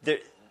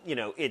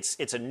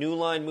 it's a New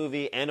Line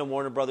movie and a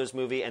Warner Brothers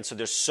movie, and so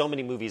there's so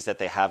many movies that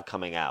they have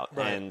coming out.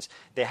 Right. And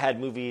they had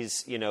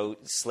movies,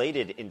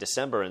 slated in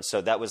December, and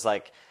so that was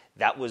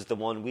the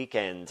one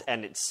weekend,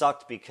 and it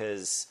sucked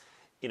because,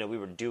 we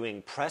were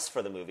doing press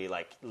for the movie,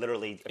 like,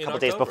 literally a couple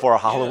days before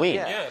Halloween.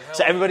 Yeah,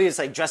 so everybody was,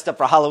 like, dressed up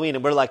for Halloween,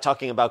 and we're, like,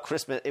 talking about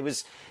Christmas. It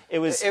was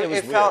weird.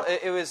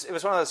 It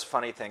was one of those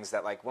funny things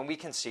that, like, when we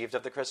conceived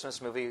of the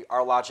Christmas movie,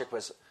 our logic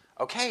was,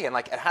 okay, and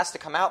like it has to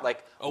come out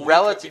like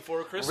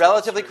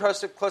relatively close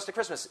to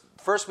Christmas.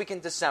 First week in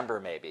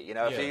December, maybe.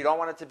 If you don't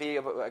want it to be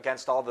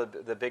against all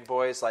the big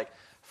boys, like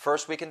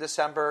first week in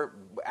December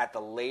at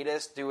the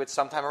latest. Do it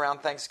sometime around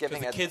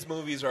Thanksgiving. Because the kids'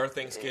 movies are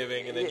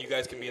Thanksgiving, and then you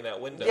guys can be in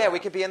that window. Yeah, we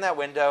could be in that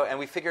window, and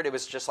we figured it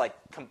was just like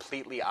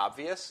completely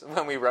obvious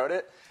when we wrote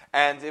it,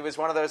 and it was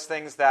one of those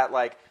things that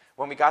like.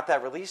 When we got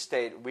that release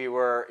date, we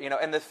were,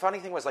 and the funny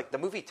thing was, like, the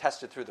movie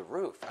tested through the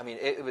roof. I mean,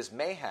 it was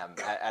mayhem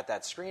at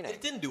that screening. It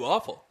didn't do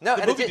awful. No,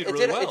 the and movie did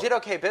really well. It did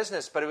okay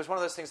business, but it was one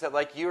of those things that,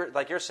 like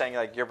you're saying,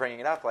 like you're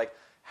bringing it up, like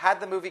had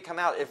the movie come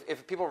out,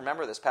 if people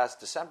remember this past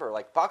December,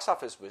 like box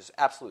office was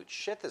absolute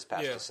shit this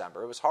past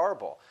December. It was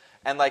horrible.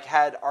 And like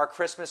had our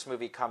Christmas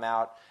movie come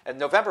out, and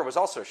November was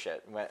also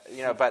shit,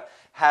 but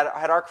had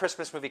our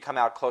Christmas movie come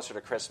out closer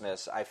to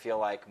Christmas, I feel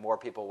like more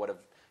people would have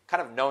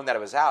kind of known that it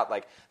was out.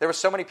 Like there were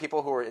so many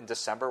people who were in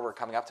December were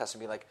coming up to us and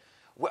being like,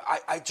 well,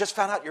 I just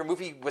found out your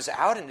movie was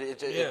out and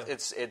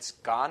it's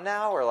gone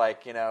now, or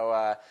like it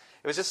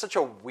was just such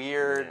a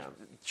weird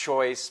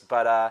choice.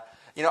 But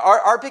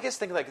our biggest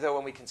thing, like though,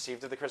 when we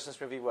conceived of the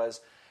Christmas movie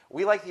was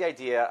we like the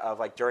idea of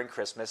like during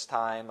Christmas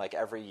time, like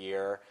every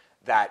year,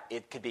 that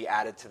it could be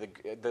added to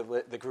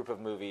the group of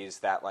movies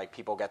that like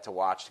people get to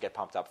watch to get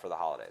pumped up for the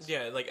holidays.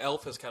 Yeah, like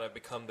Elf has kind of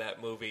become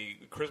that movie.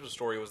 Christmas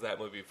Story was that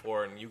movie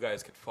before, and you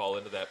guys could fall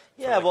into that.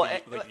 Yeah,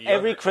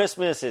 every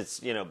Christmas it's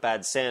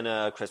Bad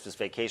Santa, Christmas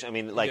Vacation. I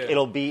mean, like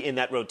it'll be in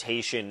that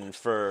rotation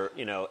for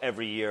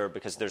every year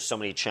because there's so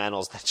many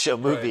channels that show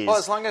movies. Well,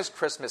 as long as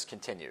Christmas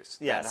continues,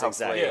 yes,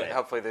 hopefully, exactly.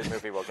 Hopefully the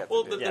movie will get.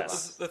 Well,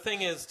 the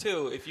thing is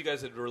too, if you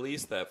guys had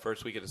released that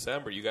first week of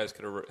December, you guys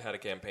could have had a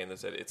campaign that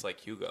said it's like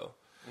Hugo.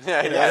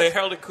 Yeah,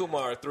 Harold and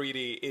Kumar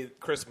 3D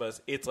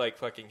Christmas. It's like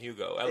fucking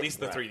Hugo. At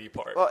least the 3D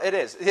part. Well, it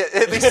is. Yeah,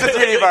 at least the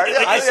 3D part.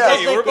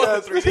 We're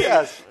both in 3D.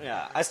 Yes.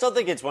 Yeah, I still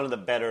think it's one of the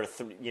better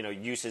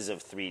uses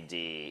of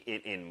 3D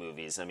in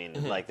movies. I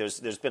mean, like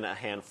there's been a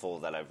handful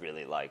that I've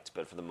really liked,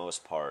 but for the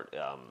most part,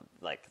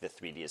 like the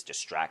 3D is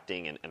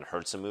distracting and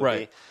hurts a movie.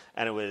 Right.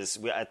 And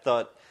I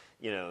thought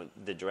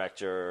the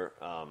director.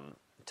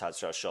 Todd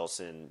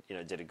Strauss-Schulson,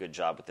 did a good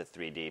job with the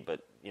 3D,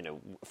 but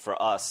for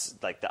us,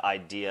 like the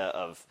idea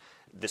of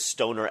the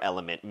stoner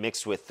element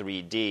mixed with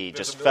 3D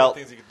just felt.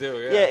 Things you could do,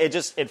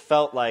 it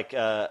felt like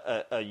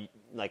a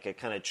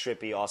kind of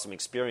trippy, awesome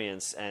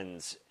experience,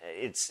 and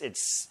it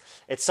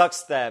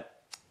sucks that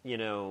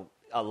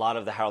a lot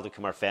of the Harold and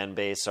Kumar fan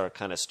base are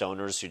kind of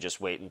stoners who just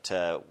wait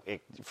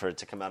for it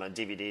to come out on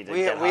DVD.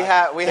 We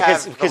have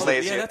the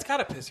laziest. Yeah, that's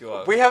gotta piss you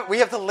off. We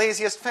have the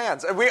laziest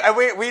fans. We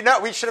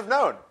should have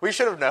known. We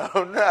should have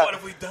known. What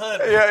have we done?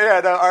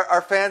 Yeah. No,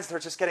 our fans, they're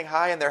just getting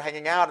high and they're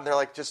hanging out and they're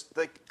like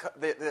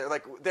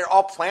they're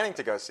all planning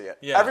to go see it.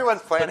 Yeah.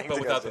 Everyone's planning but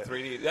to without go the see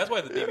 3D. That's why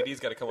the DVD's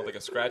got to come with like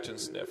a scratch and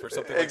sniff or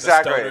something. Like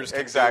exactly. The stoners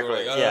can Exactly.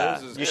 Do, yeah.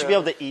 You should be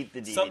able to eat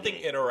the DVD. Something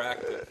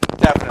interactive.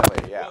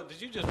 Definitely. Yeah. Well,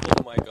 did you just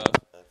pull the mic off?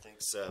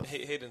 think so.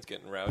 Hayden's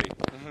getting rowdy.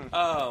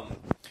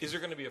 Is there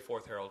going to be a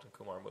fourth Harold and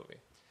Kumar movie?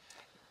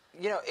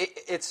 You know,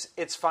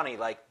 it's funny.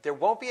 Like, there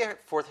won't be a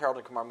fourth Harold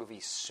and Kumar movie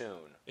soon.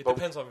 It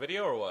depends on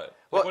video or what?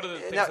 Well, What are the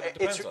things that it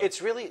depends on?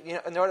 It's really, you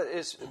know what it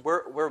is.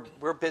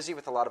 We're busy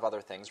with a lot of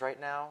other things right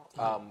now.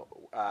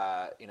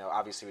 You know,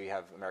 obviously we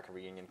have American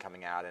Reunion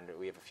coming out, and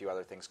we have a few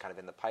other things kind of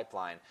in the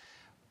pipeline.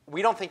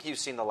 We don't think you've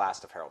seen the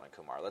last of Harold and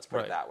Kumar. Let's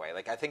put it that way.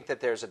 Like, I think that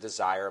there's a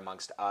desire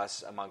amongst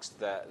us, amongst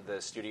the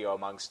studio,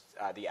 amongst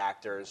the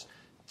actors,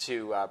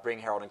 to bring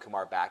Harold and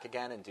Kumar back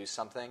again and do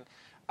something.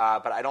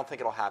 But I don't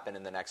think it'll happen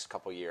in the next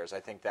couple years. I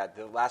think that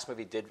the last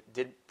movie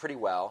did pretty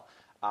well.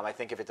 I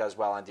think if it does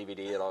well on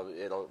DVD,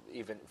 it'll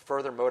even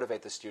further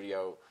motivate the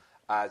studio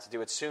to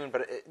do it soon.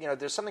 But you know,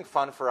 there's something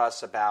fun for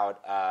us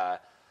about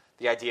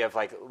the idea of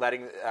like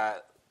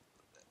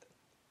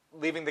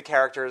leaving the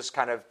characters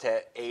kind of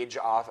to age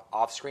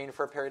off screen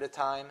for a period of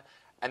time,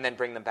 and then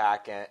bring them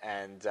back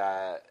and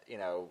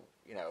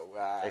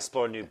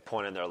explore a new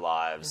point in their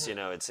lives. You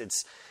know,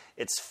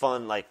 it's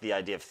fun, like the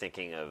idea of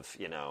thinking of,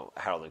 you know,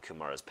 Harold and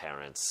Kumar as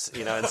parents,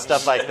 you know, and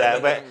stuff like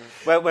that.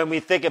 When we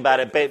think about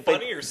it, but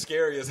funny or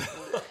scary as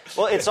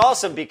well, it's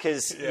awesome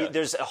because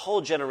there's a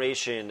whole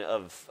generation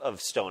of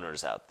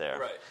stoners out there,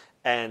 right?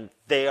 And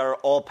they are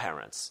all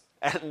parents.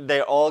 And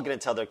they're all going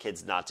to tell their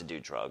kids not to do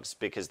drugs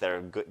because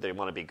they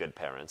want to be good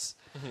parents.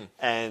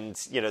 And,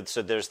 you know,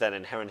 so there's that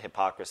inherent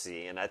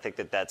hypocrisy. And I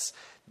think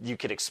you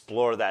could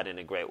explore that in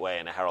a great way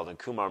in a Harold and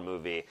Kumar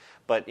movie.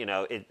 But, you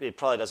know, it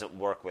probably doesn't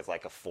work with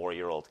like a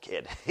 4-year-old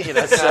kid. You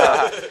know,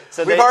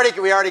 so we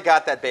already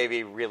got that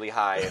baby really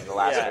high in the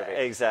last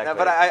movie. Exactly. No,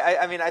 but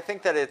I mean, I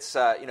think that it's,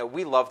 you know,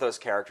 we love those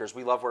characters.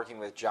 We love working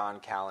with John,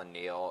 Cal, and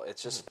Neil.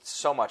 It's just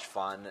so much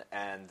fun.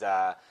 And,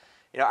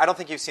 you know, I don't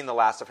think you've seen the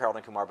last of Harold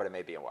and Kumar, but it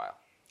may be a while.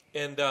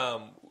 And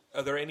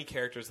are there any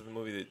characters in the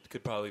movie that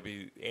could probably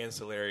be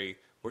ancillary?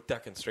 We're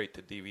ducking straight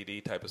to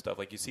DVD type of stuff.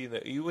 Like you see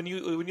when you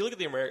look at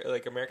the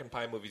American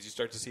Pie movies, you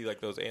start to see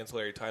like those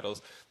ancillary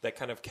titles that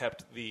kind of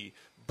kept the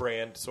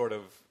brand sort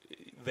of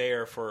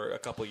there for a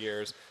couple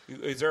years.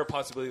 Is there a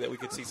possibility that we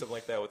could see something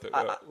like that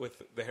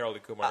with the Harold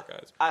and Kumar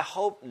guys? I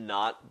hope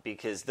not,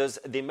 because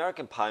the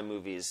American Pie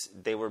movies,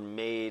 they were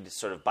made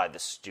sort of by the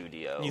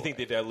studio. You think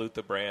they dilute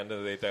the brand,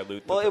 or they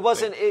dilute? Well, it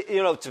wasn't.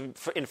 You know,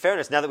 in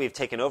fairness, now that we've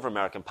taken over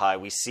American Pie,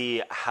 we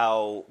see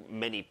how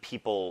many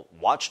people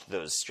watched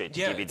those straight to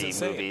DVD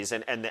movies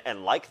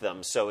and like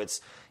them. So it's,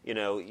 you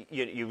know,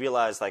 you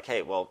realize like,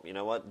 hey, well, you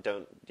know what?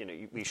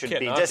 We shouldn't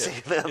be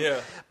dissing them.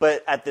 Yeah.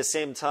 But at the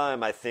same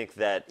time, I think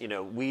that, you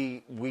know,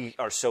 we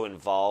are so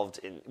involved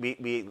in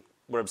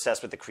we're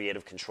obsessed with the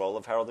creative control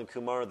of Harold and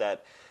Kumar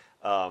that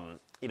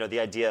you know,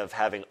 the idea of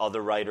having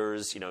other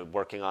writers, you know,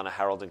 working on a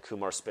Harold and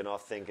Kumar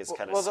spin-off thing is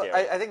kind of scary.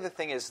 I think the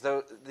thing is,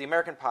 though, the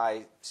American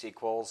Pie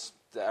sequels,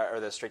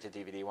 or the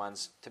straight-to-DVD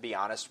ones, to be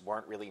honest,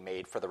 weren't really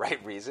made for the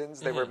right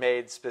reasons. They were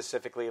made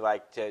specifically,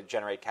 like, to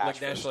generate cash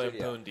for the studio. Like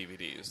National Lampoon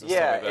DVDs. And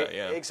yeah, stuff like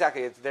that,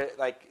 exactly.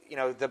 Like, you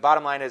know, the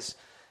bottom line is,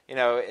 you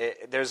know,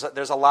 there's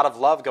a lot of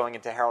love going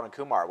into Harold and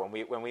Kumar.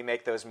 When we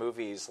make those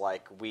movies,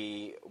 like,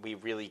 we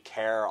really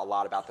care a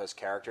lot about those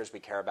characters. We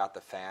care about the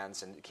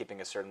fans and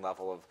keeping a certain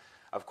level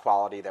of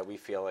quality that we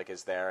feel like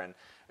is there, and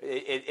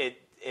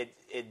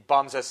it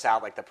bums us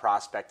out, like the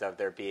prospect of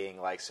there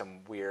being like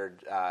some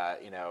weird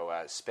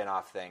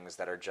spin-off things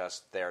that are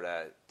just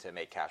there to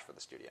make cash for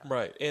the studio.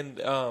 Right,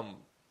 and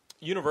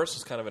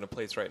Universal's kind of in a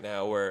place right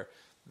now where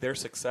their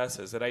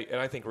successes, and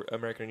I think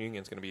American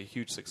Reunion is going to be a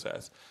huge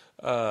success.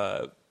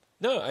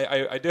 No,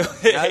 I do.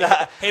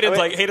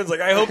 Hayden's like,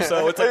 I hope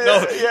so. It's like,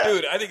 no,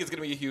 dude, I think it's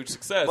going to be a huge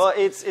success. Well,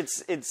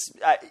 it's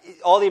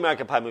all the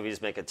American Pie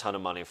movies make a ton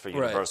of money for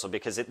Universal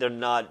because they're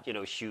not, you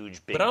know,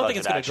 huge, big. But I don't think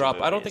it's going to drop.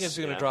 Movies, I don't think it's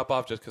going to drop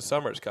off just because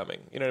summer's coming.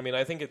 You know what I mean?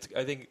 I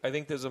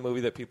think there's a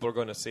movie that people are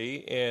going to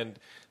see, and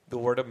the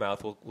word of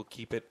mouth will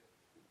keep it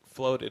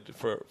floated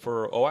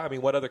for I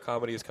mean, what other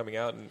comedy is coming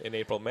out in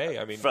April, May?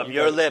 I mean, from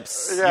your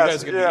lips, you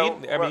guys are going to be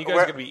eating. I mean, you guys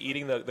are going to be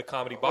eating the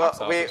comedy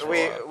box office.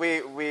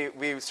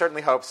 We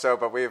certainly hope so,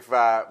 but we've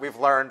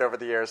learned over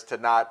the years to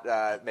not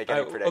make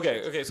any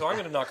predictions. Okay. So I'm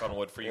going to knock on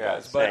wood for you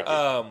guys,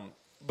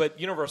 but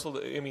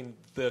Universal. I mean,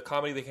 the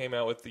comedy they came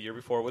out with the year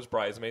before was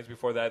Bridesmaids.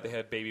 Before that, they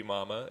had Baby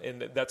Mama,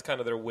 and that's kind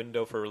of their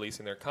window for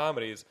releasing their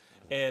comedies.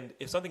 And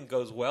if something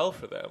goes well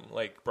for them,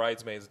 like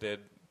Bridesmaids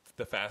did,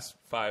 the Fast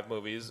 5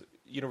 movies,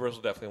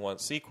 Universal definitely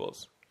wants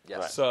sequels. Yes.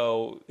 Right.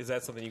 So is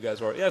that something you guys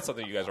are? Yeah, that's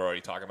something you guys are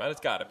already talking about. It's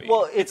got to be.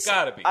 Well, it's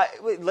got to be.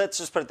 Let's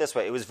just put it this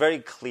way: it was very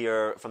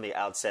clear from the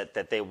outset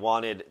that they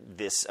wanted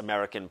this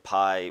American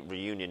Pie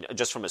reunion,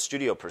 just from a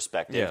studio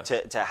perspective,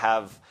 to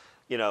have,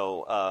 you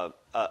know,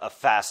 a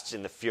Fast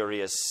and the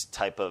Furious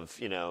type of,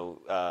 you know,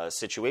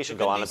 situation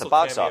go on at the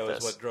box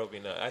office. Is what drove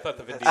me nuts. I thought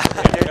the Vin Diesel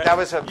that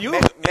was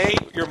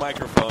hate your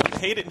microphone.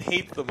 Hayden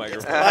hates the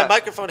microphone. My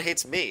microphone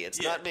hates me. It's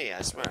not me.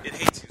 I swear. It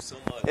hates you so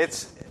much.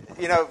 It's.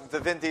 You know, the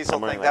Vin Diesel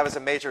thing, that was a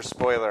major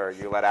spoiler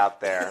you let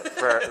out there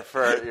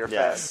for your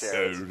fans.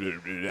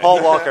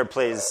 Paul Walker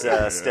plays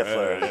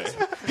Stifler.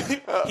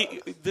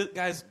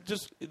 Guys,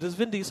 does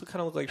Vin Diesel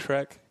kind of look like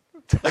Shrek?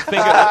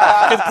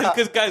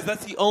 Because guys,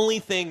 that's the only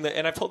thing that,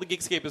 and I've told the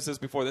Geekscapists this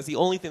before. That's the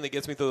only thing that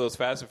gets me through those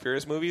Fast and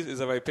Furious movies is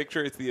if I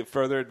picture it's the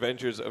further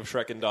adventures of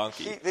Shrek and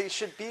Donkey. They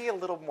should be a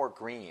little more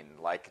green,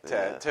 like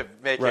to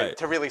make it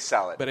to really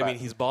sell it. But I mean,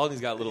 he's bald and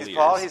he's got little ears.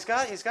 Bald. He's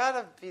got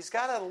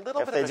a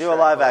little bit. If they of do a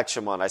live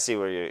action one, I see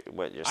what you're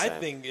saying. I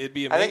think it'd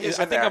be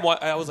amazing.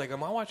 I was like,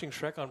 am I watching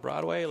Shrek on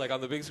Broadway, like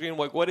on the big screen?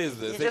 Like, what is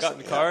this? They got in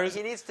the cars.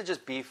 He needs to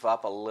just beef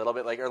up a little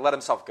bit, or let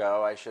himself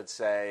go, I should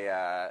say,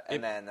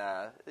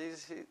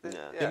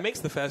 It makes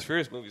the Fast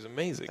Furious movies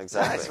amazing.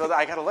 Exactly. Well,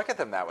 I got to look at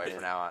them that way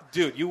from now on.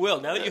 Dude, you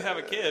will. Now that you have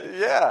a kid,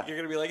 you're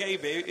going to be like, hey,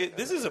 baby,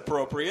 this is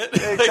appropriate.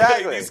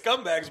 Exactly. These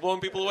scumbags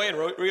blowing people away in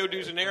Rio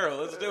de Janeiro.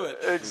 Let's do it.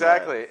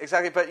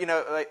 Exactly. But,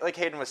 like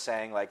Hayden was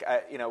saying,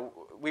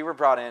 we were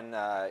brought in,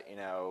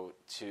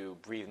 to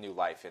breathe new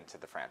life into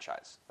the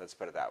franchise. Let's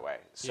put it that way.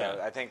 So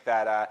I think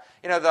that,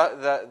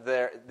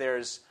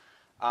 there's...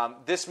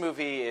 this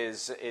movie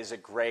is a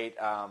great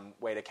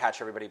way to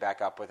catch everybody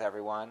back up with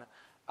everyone,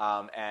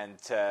 and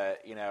to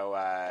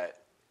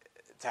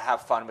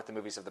have fun with the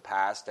movies of the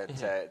past and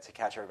to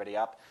catch everybody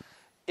up.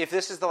 If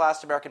this is the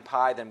last American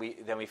Pie, then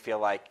we feel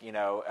like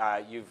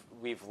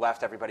we've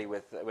left everybody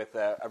with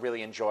a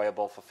really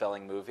enjoyable,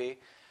 fulfilling movie.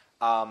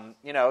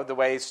 The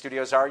way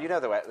studios are,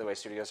 the way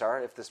studios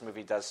are. If this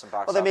movie does some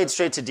box office. Well, they made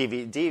straight to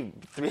DVD,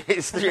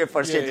 three or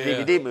four straight to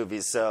DVD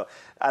movies. So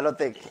I don't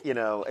think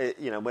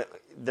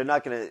they're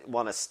not going to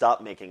want to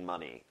stop making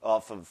money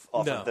off of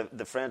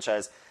the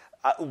franchise.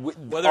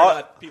 Whether or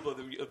not people of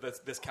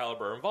this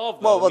caliber are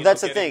involved. Well,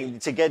 that's the thing.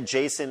 To get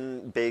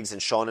Jason Biggs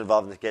and Sean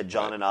involved, and to get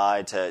John and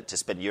I to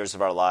spend years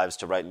of our lives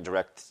to write and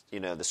direct,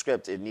 the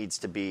script, it needs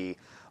to be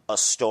a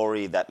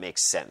story that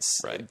makes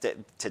sense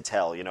to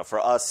tell. For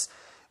us,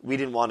 we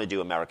didn't want to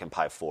do American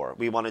Pie 4.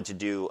 We wanted to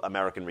do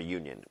American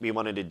Reunion. We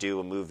wanted to do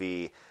a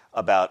movie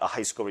about a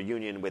high school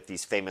reunion with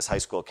these famous high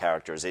school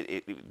characters.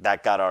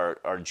 That got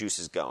our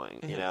juices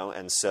going,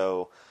 And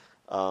so,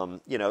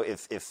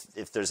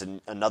 if there's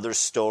another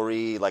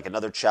story, like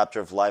another chapter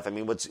of life, I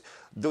mean,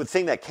 the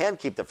thing that can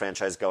keep the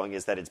franchise going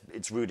is that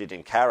it's rooted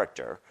in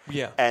character.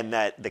 Yeah. And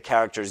that the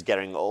characters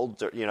getting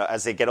older,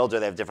 as they get older,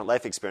 they have different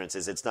life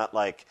experiences. It's not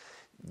like...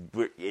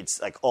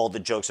 it's like all the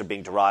jokes are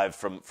being derived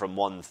from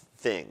one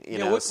thing.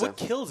 What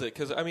kills it?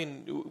 Because I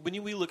mean,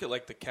 when we look at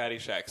like the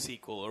Caddyshack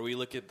sequel, or we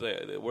look at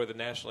where the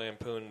National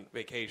Lampoon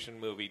Vacation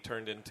movie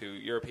turned into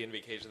European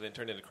Vacation, then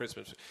turned into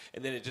Christmas,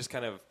 and then it just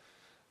kind of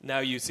now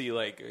you see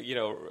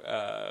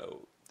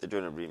they're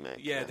doing a remake.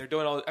 Yeah, they're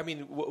doing all. I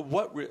mean,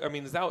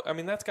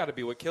 that's got to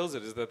be what kills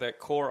it. Is that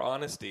core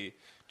honesty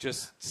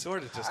just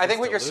sort of just. I think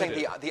what diluted.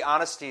 you're saying, the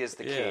honesty is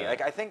the key.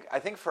 Like I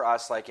think for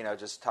us,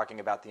 just talking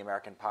about the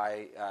American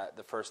Pie,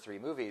 the first three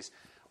movies,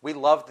 we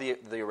loved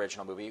the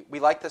original movie. We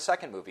liked the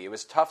second movie. It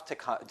was tough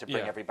to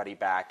bring everybody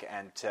back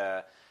and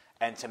to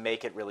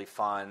make it really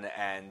fun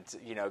and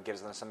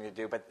gives them something to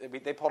do. But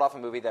they pulled off a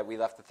movie that we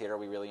left the theater.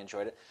 We really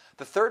enjoyed it.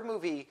 The third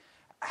movie.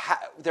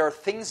 There are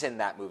things in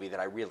that movie that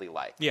I really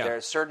like. Yeah. There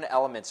are certain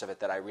elements of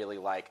it that I really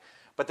like.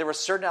 But there were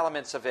certain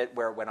elements of it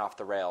where it went off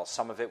the rails.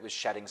 Some of it was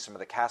shedding some of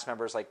the cast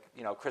members, like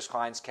Chris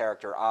Klein's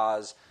character,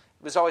 Oz.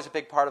 It was always a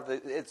big part of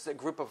it's a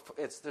group of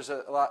there's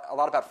a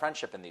lot about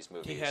friendship in these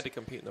movies. He had to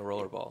compete in the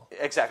rollerball.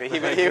 Exactly. He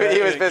was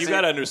busy. You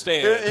got to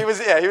understand. He was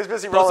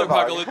busy rollerball.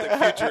 Post-apocalyptic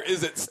future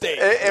is at stake.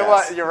 It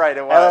was. You're right.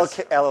 It was.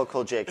 LL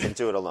Cool J can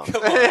do it alone.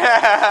 Come on.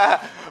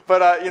 Yeah.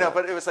 But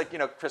but it was like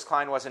Chris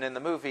Klein wasn't in the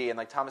movie, and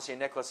like Thomas Ian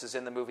Nicholas is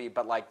in the movie,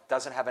 but like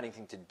doesn't have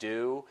anything to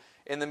do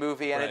in the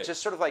movie, and it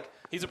just sort of like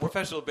he's a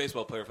professional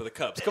baseball player for the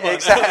Cubs. Come on.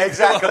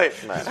 Exactly.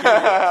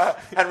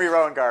 Henry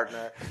Rowan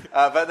Gardner.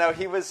 But no,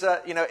 he was.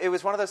 It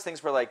was one of those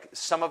things where like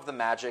some of the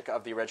magic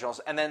of the originals,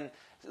 and then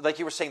like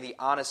you were saying, the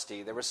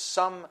honesty. There was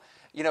some,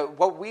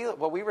 what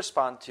we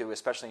respond to,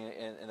 especially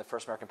in the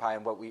first American Pie,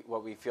 and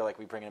what we feel like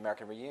we bring in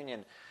American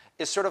Reunion,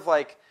 is sort of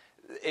like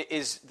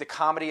is the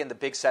comedy and the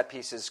big set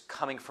pieces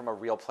coming from a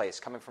real place,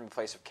 coming from a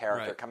place of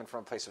character, coming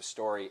from a place of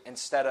story,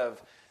 instead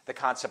of the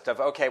concept of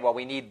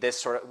we need a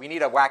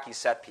wacky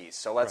set piece,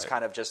 so let's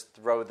kind of just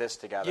throw this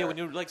together. Yeah, when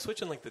you're like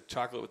switching like the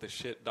chocolate with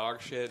the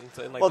dog shit,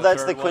 and like well,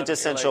 that's the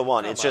quintessential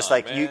one. It's just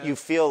like you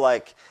feel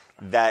like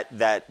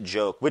that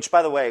joke, which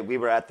by the way we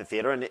were at the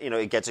theater and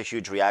it gets a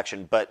huge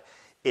reaction, but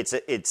it's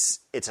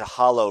a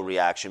hollow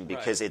reaction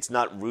because it's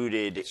not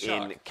rooted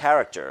in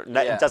character.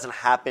 It doesn't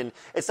happen.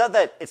 It's not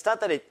that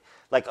it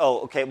like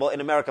in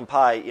American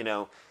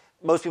Pie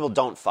most people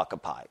don't fuck a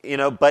pie,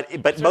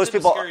 but most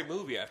people. It's a scary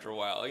movie after a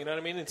while, you know what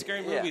I mean? It's a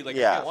scary movie, you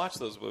can't watch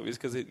those movies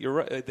because you're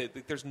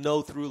right. There's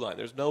no through line.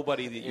 There's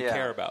nobody that you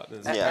care about.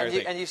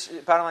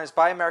 Bottom line is,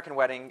 by American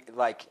Wedding,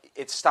 like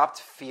it stopped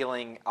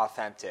feeling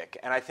authentic,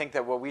 and I think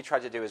that what we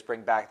tried to do is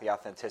bring back the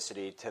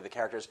authenticity to the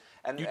characters.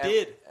 And you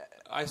did.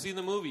 I seen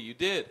the movie. You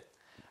did.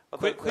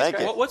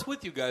 What's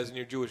with you guys in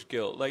your Jewish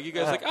guilt? Like you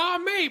guys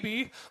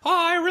maybe.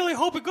 I really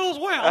hope it goes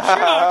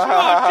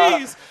well. Sure,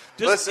 geez.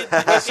 Listen,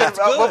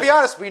 we'll be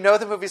honest. We know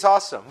the movie's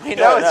awesome. We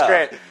know it's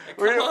great.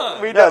 We No,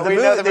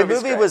 know the movie's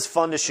movie great. was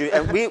fun to shoot,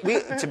 and we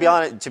to be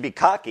honest, to be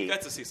cocky. You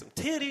got to see some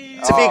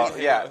titties.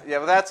 Yeah.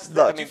 Well, that's.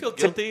 Look, Do you feel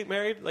guilty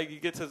married? Like you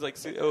get to like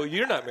see, oh,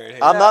 you're not married.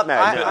 Hey, I'm not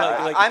married.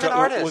 I'm an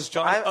artist. Was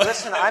John,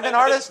 Listen, I'm an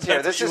artist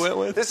here. That's what you went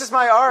with? This is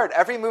my art.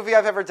 Every movie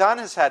I've ever done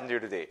has had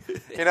nudity.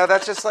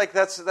 That's just like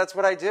that's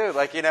what I do.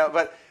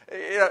 But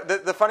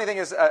the funny thing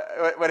is,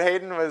 when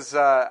Hayden was,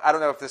 I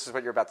don't know if this is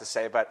what you're about to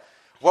say, but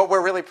what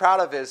we're really proud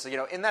of is,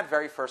 in that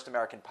very first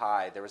American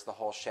Pie, there was the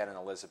whole Shannon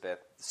Elizabeth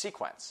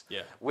sequence,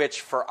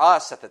 which for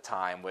us at the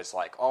time was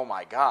like, oh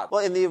my God.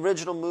 Well, in the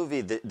original movie,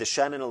 the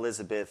Shannon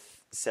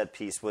Elizabeth set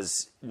piece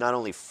was not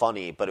only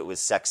funny, but it was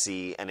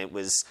sexy, and it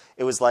was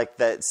like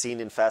that scene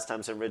in Fast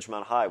Times at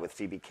Ridgemont High with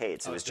Phoebe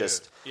Cates. It was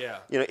just,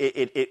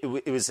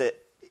 it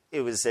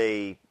was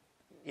a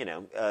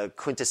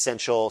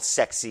quintessential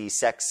sexy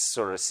sex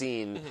sort of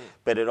scene,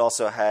 but it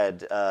also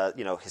had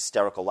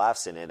hysterical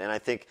laughs in it, and I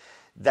think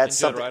that's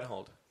Judd something.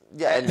 Reinhold.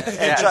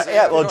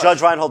 Yeah, well,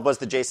 Judge Reinhold was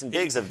the Jason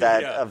Biggs of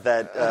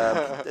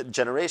that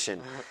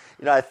generation.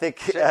 I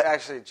think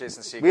actually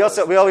Jason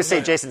Segel. We always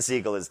say Jason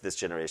Segel is this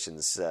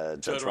generation's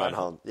Judge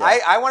Reinhold. Yeah.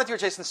 I wanted to do a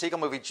Jason Segel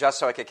movie just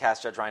so I could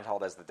cast Judge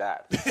Reinhold as the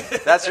dad.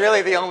 That's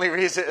really the only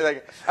reason.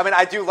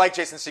 I do like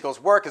Jason Segel's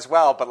work as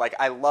well, but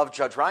I love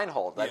Judge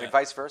Reinhold. I mean,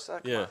 vice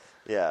versa. Yeah.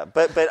 Yeah,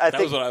 but I think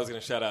that was what I was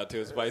going to shout out to.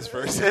 Is vice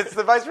versa. It's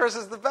the vice versa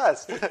is the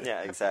best.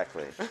 Yeah,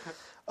 exactly.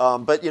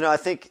 But I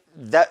think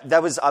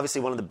that was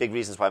obviously one of the big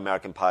reasons why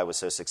American Pie was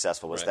so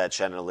successful was that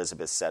Shannon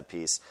Elizabeth set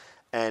piece.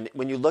 And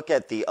when you look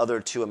at the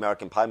other two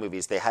American Pie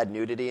movies, they had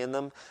nudity in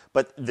them,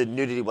 but the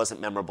nudity wasn't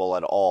memorable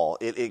at all.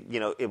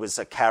 It was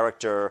a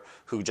character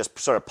who just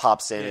sort of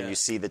pops in and you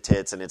see the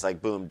tits and it's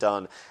like boom,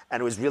 done.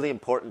 And it was really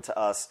important to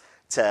us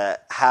to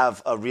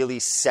have a really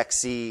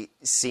sexy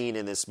scene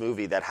in this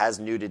movie that has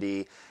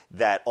nudity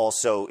that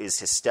also is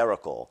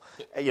hysterical.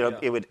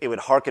 It would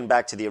harken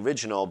back to the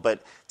original,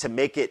 but to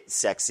make it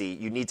sexy,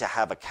 you need to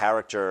have a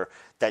character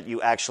that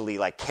you actually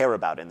care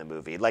about in the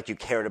movie, like you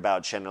cared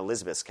about Shannon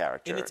Elizabeth's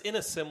character. And it's in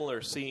a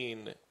similar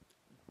scene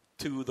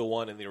to the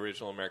one in the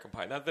original American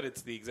Pie. Not that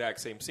it's the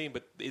exact same scene,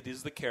 but it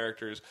is the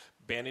characters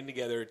banding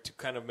together to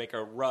kind of make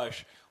a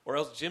rush, or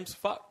else Jim's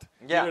fucked.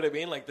 You know what I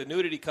mean? The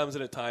nudity comes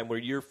at a time where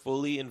you're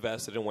fully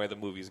invested in where the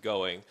movie's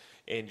going,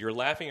 and you're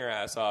laughing your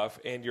ass off,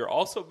 and you're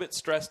also a bit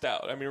stressed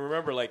out. I mean,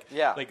 remember, the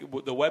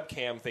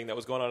webcam thing that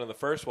was going on in the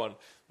first one.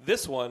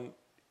 This one,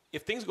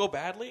 if things go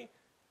badly,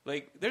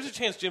 there's a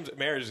chance Jim's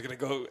marriage is going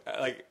to go,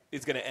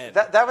 it's going to end.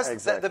 That was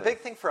the big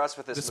thing for us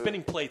with this movie. The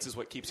spinning plates is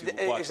what keeps you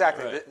watching.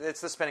 Exactly. Right?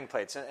 It's the spinning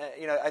plates. And,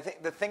 I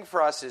think the thing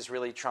for us is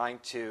really trying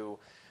to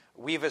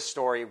weave a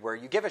story where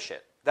you give a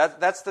shit.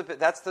 That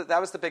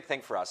was the big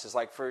thing for us. Is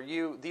for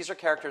you, these are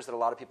characters that a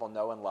lot of people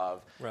know and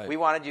love. Right. We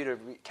wanted you to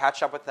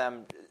catch up with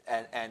them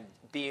and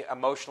be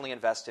emotionally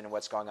invested in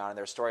what's going on in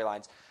their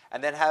storylines,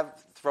 and then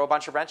throw a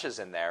bunch of wrenches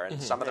in there,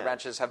 and some of the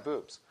wrenches have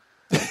boobs.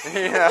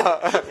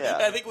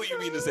 I think what you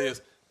mean to say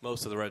is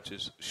most of the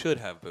wrenches should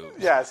have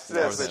boobs. Yes,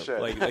 they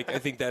should. I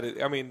think that is,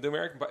 the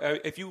American.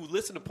 If you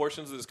listen to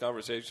portions of this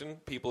conversation,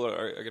 people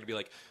are going to be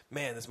like,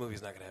 "Man, this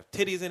movie's not going to have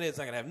titties in it. It's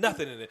not going to have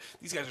nothing in it.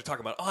 These guys are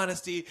talking about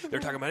honesty. They're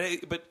talking about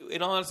it." But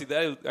in all honesty,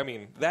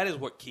 that is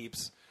what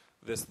keeps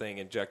this thing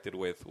injected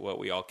with what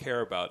we all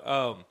care about.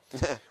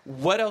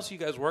 What else are you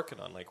guys working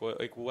on?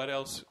 What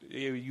else?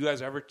 You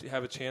guys ever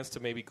have a chance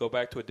to maybe go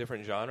back to a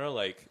different genre?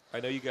 I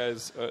know you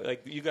guys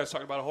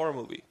talked about a horror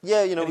movie.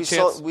 Yeah,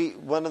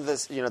 one of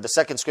the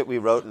second script we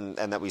wrote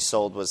and that we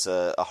sold was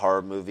a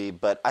horror movie.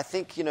 But I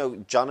think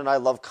John and I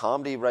love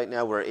comedy right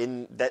now. We're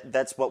in that.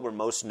 That's what we're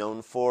most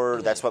known for.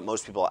 Mm-hmm. That's what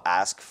most people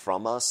ask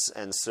from us.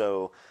 And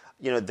so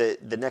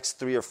the next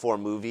 3 or 4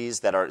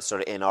 movies that are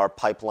sort of in our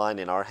pipeline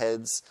in our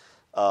heads.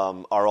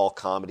 Are all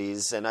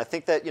comedies, and I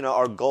think that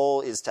our goal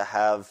is to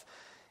have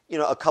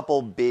a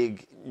couple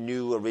big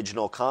new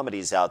original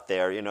comedies out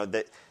there.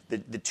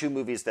 The 2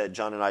 movies that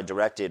John and I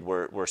directed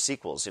were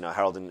sequels.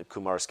 Harold and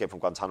Kumar Escape from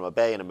Guantanamo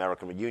Bay and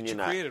American Reunion.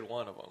 You created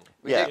one of them.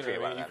 We did create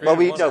one. Well,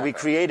 we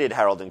created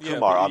Harold and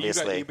Kumar,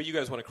 obviously. But you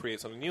guys want to create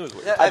something new as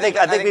well. I think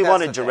we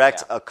want to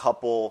direct a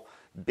couple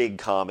big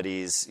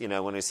comedies.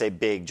 When we say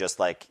big, just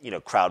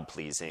crowd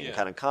pleasing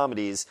kind of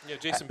comedies. Yeah,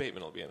 Jason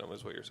Bateman will be in them,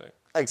 is what you're saying.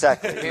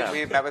 Exactly.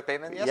 We met with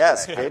Bateman yesterday.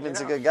 Yes,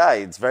 Bateman's a good guy.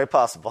 It's very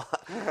possible.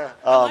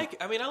 I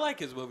like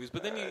his movies,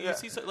 but then you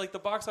see the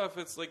box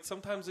office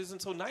sometimes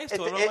isn't so nice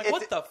to him. I'm like,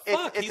 what the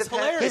fuck? He's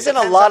hilarious. He's in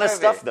a lot of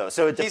stuff though,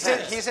 so it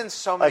depends. He's in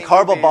so many.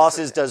 Horrible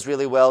Bosses does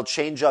really well.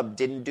 Change Up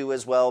didn't do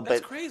as well,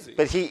 That's crazy.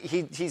 But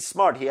he's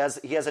smart. He has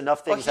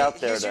enough things out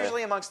there. He's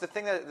usually amongst the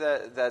thing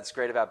that's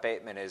great about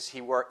Bateman is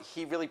he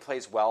really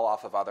plays well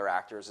off of other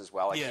actors as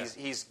well.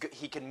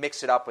 He can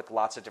mix it up with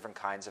lots of different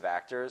kinds of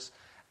actors.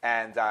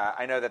 And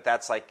I know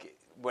that's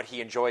what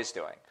he enjoys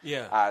doing.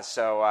 Yeah.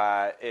 So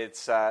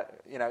it's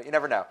you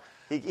never know.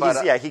 He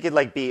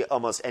could be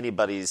almost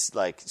anybody's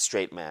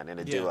straight man in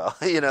a duo.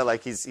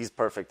 He's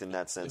perfect in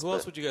that sense. Who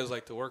else would you guys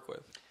like to work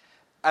with?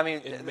 I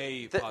mean,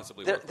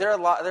 there are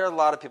a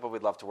lot of people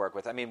we'd love to work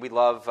with. I mean, we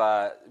love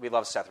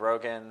Seth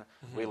Rogen.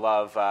 Mm-hmm. We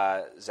love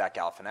Zach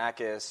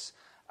Galifianakis.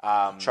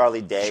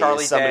 Charlie Day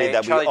is somebody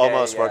that we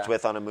almost worked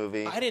with on a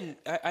movie.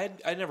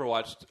 I never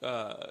watched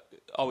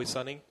Always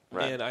Sunny,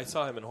 Right. and I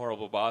saw him in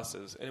Horrible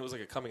Bosses, and it was like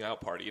a coming out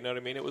party. You know what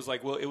I mean? It was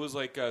like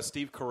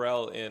Steve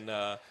Carell in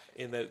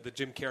the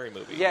Jim Carrey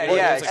movie. It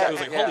was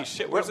like holy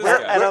shit, where's this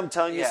guy? And I'm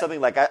telling you something,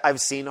 like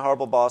I've seen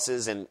Horrible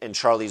Bosses, and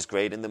Charlie's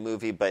great in the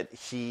movie, but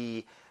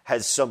he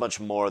has so much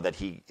more that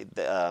he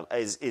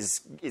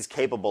is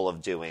capable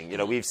of doing. You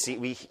know, he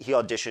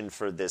auditioned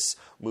for this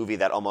movie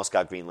that almost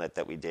got greenlit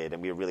that we did,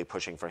 and we were really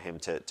pushing for him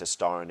to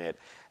star in it.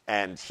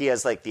 And he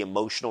has like the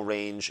emotional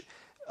range.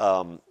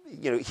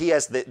 He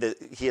has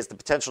the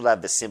potential to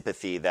have the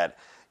sympathy that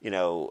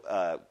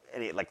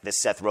like the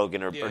Seth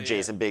Rogen or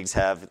Jason Biggs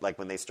have, like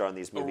when they star in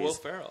these movies.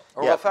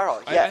 Or Will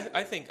Ferrell. Yeah.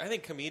 I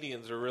think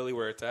comedians are really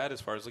where it's at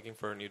as far as looking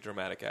for a new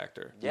dramatic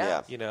actor.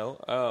 Yeah. You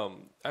know,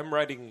 I'm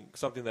writing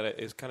something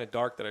that is kind of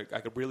dark that I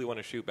could really want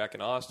to shoot back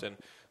in Austin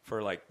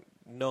for like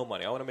no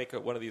money. I want to make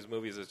one of these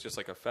movies that's just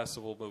like a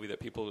festival movie that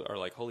people are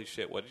like, holy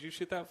shit, what did you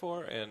shoot that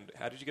for? And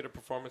how did you get a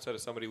performance out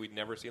of somebody we'd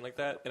never seen like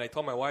that? And I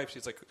told my wife,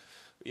 she's like,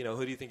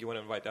 who do you think you want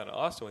to invite down to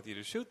Austin with you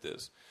to shoot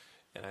this?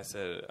 And I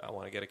said, I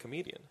want to get a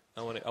comedian.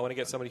 I want to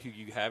get somebody who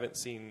you haven't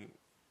seen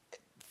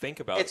think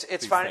about.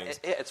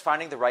 It's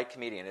finding the right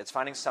comedian. It's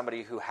finding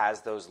somebody who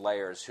has those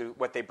layers,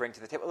 what they bring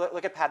to the table.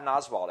 Look at Patton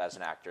Oswalt as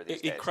an actor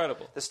these days.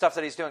 Incredible. The stuff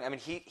that he's doing. I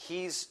mean,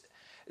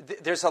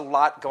 there's a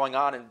lot going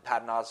on in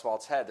Patton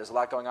Oswalt's head. There's a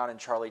lot going on in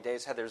Charlie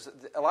Day's head. There's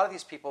a lot of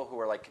these people who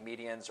are like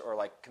comedians or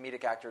like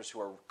comedic actors who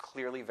are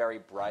clearly very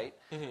bright.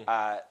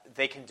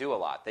 They can do a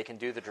lot. They can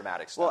do the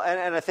dramatic stuff. Well,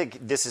 and I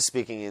think this is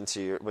speaking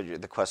into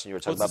the question you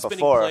were talking about the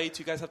before. Plates,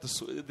 you guys have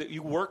to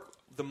you work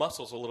the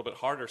muscles a little bit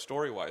harder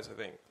story-wise, I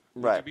think.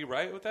 Would you be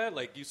right with that?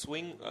 Like you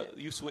swing,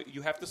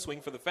 you have to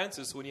swing for the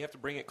fences. So when you have to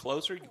bring it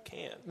closer, you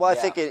can. Well, I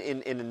think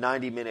in a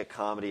 90-minute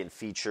comedy and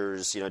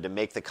features, to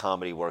make the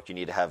comedy work, you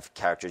need to have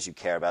characters you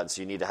care about, and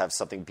so you need to have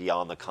something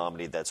beyond the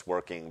comedy that's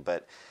working.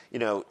 But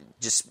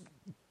just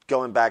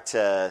going back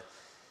to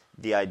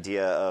the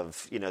idea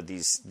of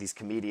these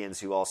comedians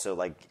who also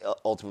like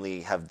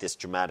ultimately have this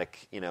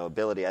dramatic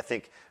ability. I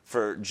think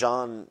for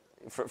Jon,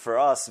 for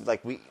us,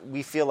 like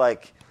we feel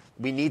like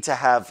we need to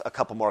have a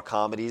couple more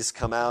comedies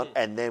come out,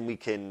 and then we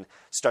can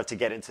start to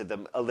get into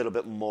them a little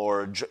bit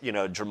more,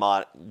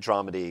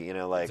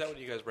 dramedy. Like, is that when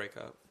you guys break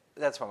up?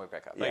 That's when we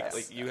break up.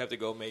 Like you have to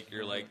go make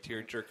your like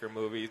tearjerker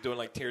movie, doing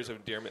like Tears of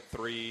Endearment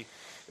 3.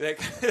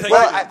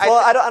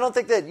 I don't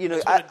think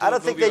that I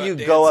don't think that you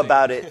go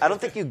about it. I don't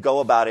think you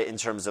go about it in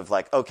terms of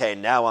like, okay,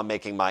 now I'm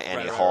making my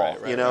Annie Hall.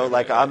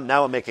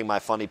 Now I'm making my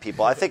funny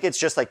people. I think it's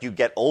just like you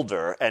get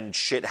older and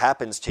shit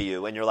happens to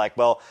you, and you're like,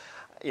 well,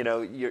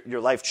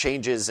 your life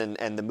changes, and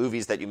the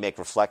movies that you make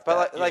reflect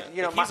that. But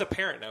he's a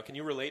parent now. Can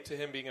you relate to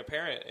him being a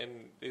parent,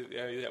 and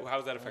how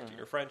is that affecting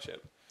your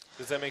friendship?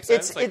 Does that make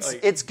sense?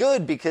 It's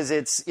good because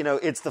it's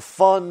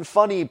the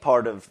funny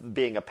part of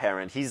being a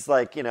parent. He's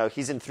like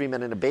he's in 3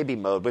 Men and a Baby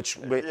mode, which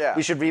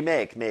we should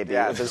remake maybe.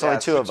 There's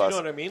only two of us. You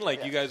know what I mean?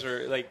 Like you guys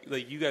are like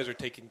you guys are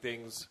taking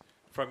things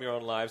from your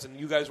own lives, and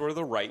you guys were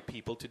the right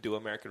people to do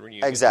American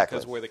Reunion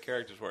because where the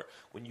characters were.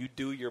 When you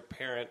do your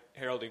parent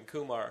Harold and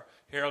Kumar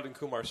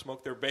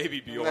smoke their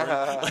baby Bjorn.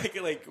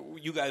 like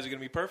you guys are going to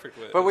be perfect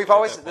with it. But we've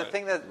always the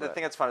thing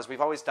that's fun is we've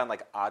always done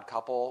like Odd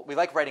Couple. We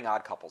like writing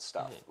Odd Couple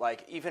stuff.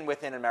 Like even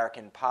within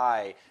American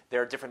Pie,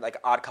 there are different like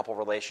Odd Couple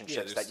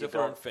relationships that you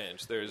build. Stifler and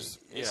Finch. There's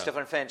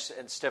Stifler and Finch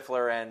and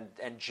Stifler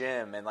and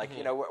Jim, and like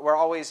we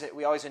always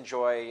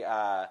enjoy.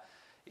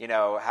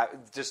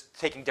 Just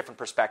taking different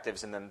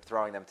perspectives and then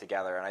throwing them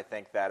together. And I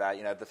think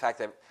that the fact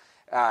that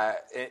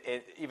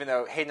even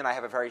though Hayden and I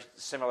have a very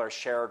similar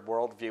shared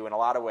worldview, in a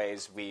lot of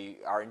ways we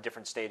are in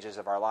different stages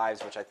of our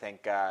lives, which I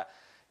think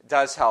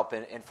does help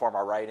inform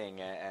our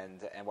writing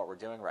and what we're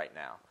doing right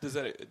now.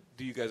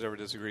 Do you guys ever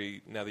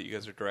disagree now that you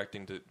guys are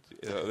directing?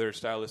 Are there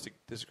stylistic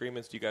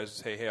disagreements? Do you guys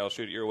say, "Hey, I'll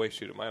shoot it your way,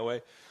 shoot it my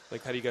way"?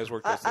 Like, how do you guys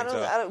work those things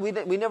out?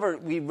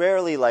 We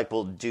rarely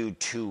will do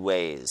two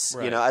ways.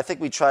 Right. I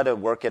think we try to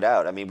work it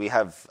out. I mean, we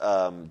have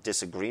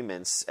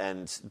disagreements,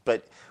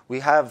 but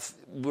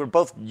we're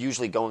both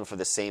usually going for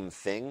the same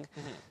thing.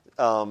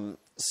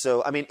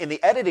 So, I mean, in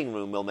the editing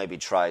room, we'll maybe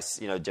try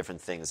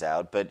different things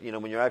out. But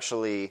when you're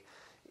actually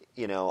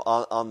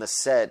on the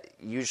set,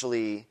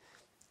 usually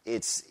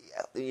it's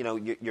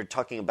you're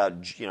talking about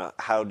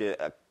how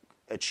to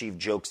achieve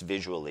jokes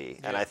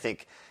visually, and I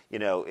think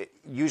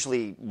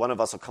usually one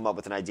of us will come up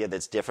with an idea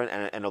that's different,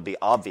 and it'll be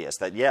obvious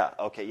that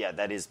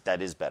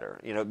that is better.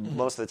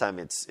 Most of the time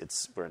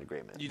it's we're in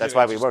agreement. That's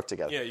why we work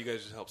together. Yeah, you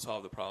guys just help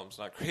solve the problems,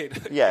 not create.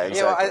 Yeah,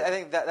 exactly. I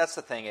think that's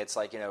the thing. It's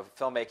like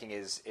filmmaking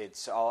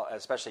it's all,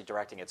 especially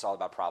directing. It's all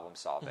about problem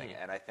solving,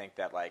 and I think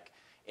that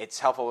it's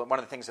helpful. One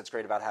of the things that's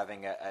great about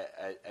having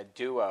a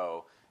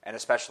duo, and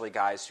especially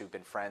guys who've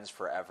been friends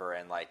forever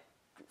and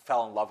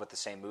fell in love with the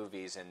same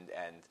movies and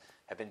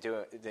have been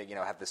doing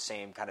have the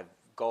same kind of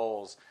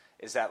goals,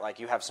 is that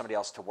you have somebody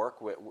else to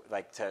work with,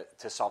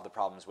 to solve the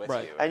problems with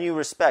you. And you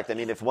respect. I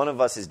mean, if one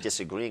of us is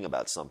disagreeing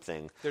about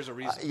something, there's a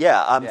reason.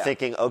 I'm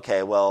thinking,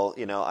 okay, well,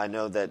 I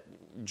know that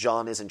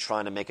Jon isn't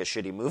trying to make a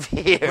shitty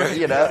movie here,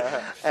 you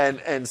know,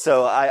 and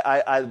so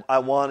I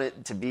want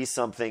it to be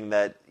something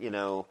that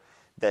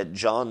that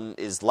Jon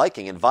is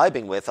liking and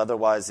vibing with.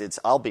 Otherwise,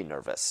 I'll be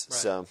nervous. Right.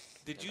 So.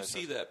 Did you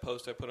see that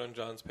post I put on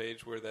Jon's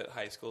page where that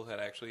high school had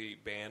actually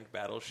banned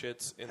battle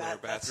shits in their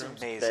bathrooms?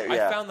 That's amazing.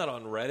 Yeah. I found that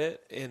on Reddit,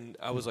 and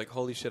I was like,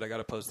 holy shit, I got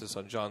to post this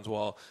on Jon's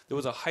wall. There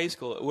was a high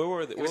school. Where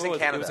were they? It was in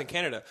Canada. It was in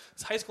Canada.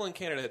 This high school in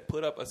Canada had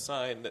put up a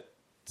sign that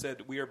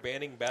said, we are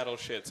banning battle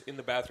shits in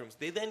the bathrooms.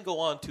 They then go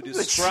on to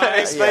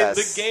describe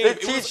the game. They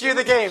teach you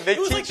the game. They it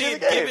was teach like you they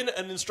the had game. given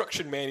an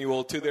instruction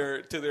manual to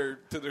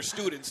their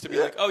students to be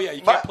like, oh yeah,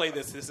 you can't play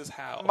this. This is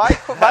how.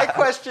 My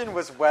question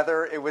was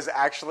whether it was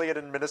actually an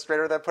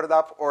administrator that put it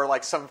up, or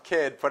like some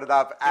kid put it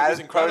up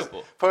as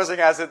posing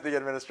as the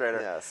administrator.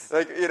 Yes.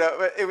 Like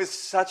it was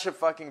such a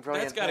fucking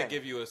brilliant. That's got to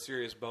give you a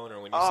serious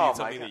boner when you see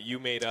something that you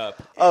made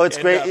up. Oh, it's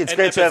great! It's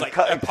great to have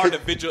a part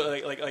of vigil,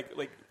 like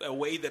a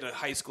way that a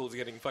high school is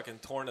getting fucking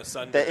torn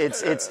asunder.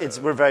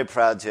 We're very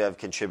proud to have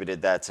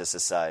contributed that to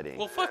society.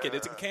 Well, fuck it.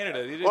 It's in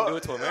Canada. You didn't do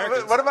it to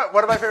Americans. One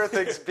of my favorite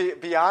things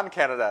beyond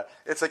Canada,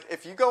 it's like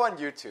if you go on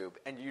YouTube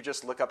and you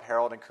just look up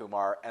Harold and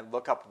Kumar and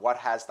look up what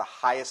has the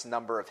highest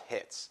number of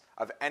hits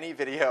of any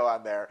video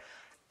on there,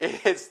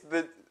 it's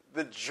the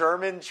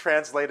German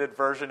translated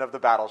version of the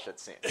battleship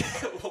scene.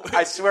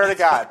 I swear to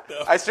God.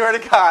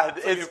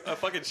 It's a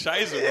fucking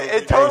Scheiser movie.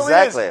 It totally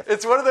exactly. is.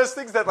 It's one of those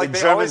things that like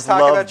they always talk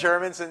about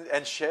Germans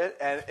and shit,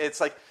 and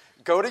it's like,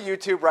 go to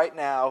YouTube right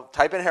now,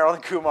 type in Harold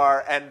and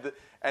Kumar, and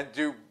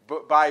do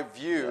by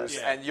views,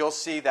 and you'll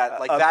see that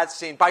that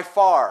scene by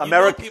far.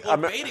 People are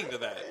baiting to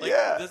that. Like,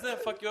 doesn't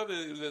that fuck you up?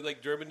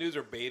 Like German news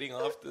are baiting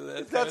off to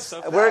that kind of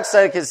stuff. We're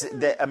excited because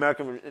the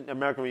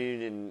American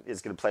Reunion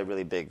is going to play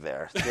really big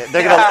there.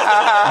 They're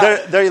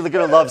going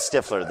to love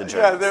Stifler, the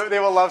Germans. Yeah, they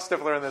will love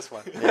Stifler in this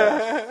one.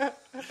 Yeah.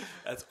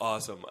 That's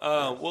awesome.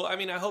 Well, I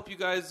mean, I hope you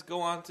guys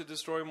go on to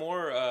destroy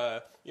more,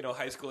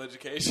 high school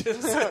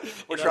educations.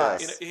 We're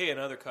trying. In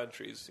other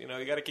countries, you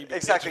got to keep it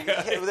exactly.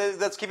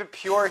 Let's keep it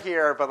pure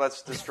here, but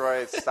let's destroy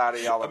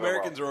study all over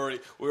Americans the world.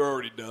 we're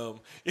already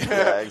dumb.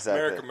 Yeah,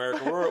 exactly.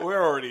 America,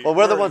 we're already. Well,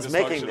 we're the ones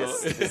making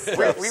this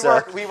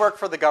stuff, we work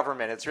for the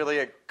government. It's really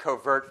a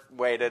covert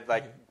way to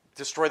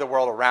destroy the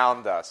world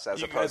around us.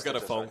 You guys got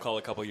a phone call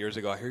a couple years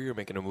ago. I hear you're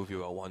making a movie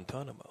about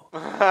Guantanamo.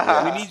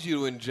 We need you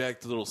to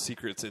inject little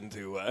secrets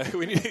into.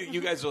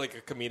 You guys are like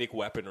a comedic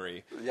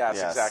weaponry.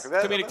 Yes. Exactly.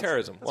 Comedic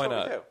terrorism. Why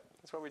not?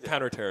 That's what we do.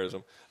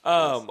 Counterterrorism.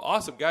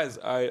 Awesome, guys.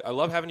 I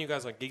love having you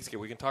guys on Geekscape.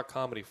 We can talk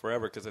comedy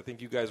forever because I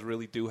think you guys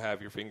really do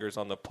have your fingers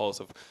on the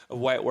pulse of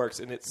why it works.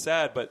 And it's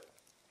sad, but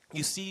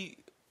you see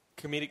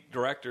comedic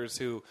directors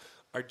who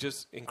are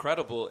just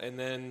incredible, and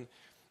then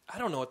I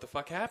don't know what the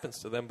fuck happens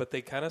to them, but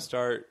they kind of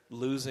start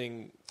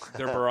losing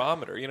their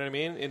barometer. You know what I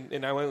mean?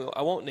 And I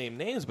won't name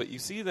names, but you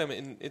see them,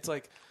 and it's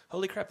like,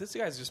 holy crap, this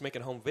guy's just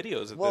making home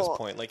videos at this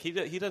point. Like he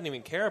doesn't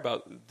even care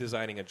about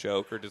designing a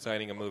joke or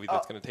designing a movie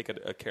that's going to take an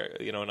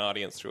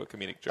audience through a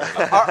comedic journey.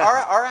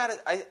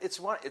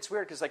 It's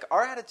weird because like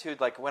our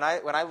attitude, like when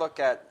I look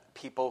at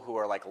people who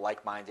are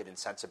like-minded in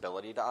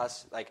sensibility to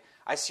us, like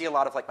I see a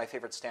lot of like my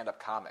favorite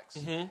stand-up comics,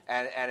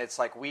 and it's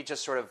like we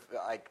just sort of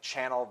like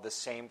channel the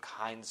same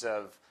kinds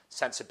of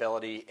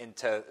sensibility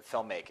into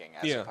filmmaking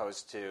as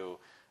opposed to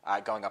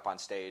going up on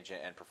stage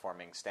and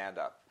performing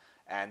stand-up.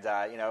 And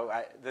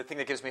the thing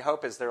that gives me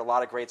hope is there are a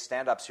lot of great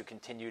stand-ups who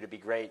continue to be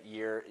great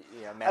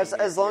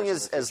as long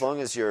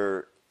as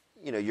you're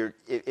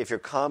if your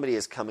comedy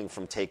is coming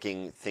from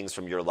taking things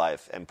from your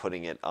life and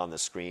putting it on the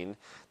screen,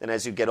 then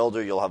as you get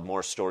older you'll have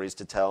more stories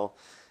to tell.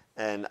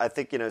 And I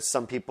think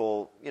some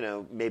people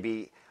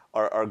maybe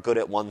are good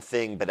at one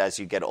thing, but as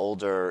you get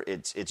older,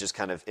 it just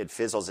kind of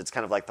fizzles. It's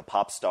kind of like the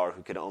pop star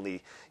who can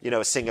only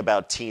sing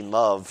about teen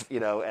love,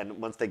 and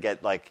once they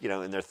get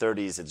in their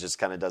 30s, it just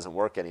kind of doesn't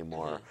work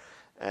anymore.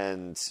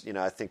 And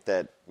I think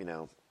that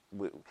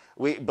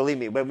we believe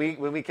me, when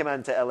we came out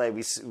into LA,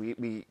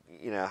 we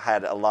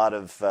had a lot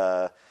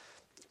of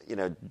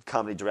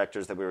comedy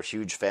directors that we were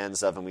huge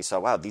fans of, and we saw,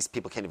 wow, these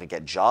people can't even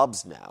get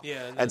jobs now.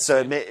 Yeah, and so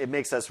it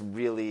makes us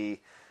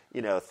really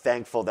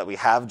thankful that we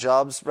have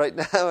jobs right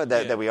now,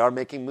 that we are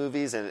making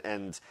movies,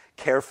 and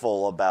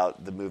careful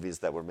about the movies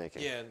that we're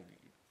making. Yeah, and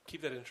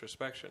keep that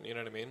introspection. You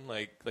know what I mean?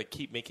 Like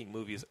keep making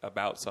movies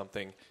about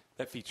something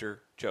that feature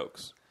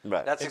jokes.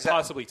 Right.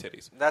 Possibly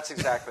titties. That's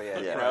exactly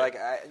it.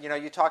 Yeah.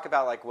 You talk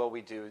about will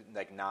we do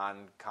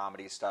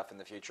non-comedy stuff in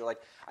the future?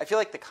 Like I feel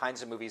like the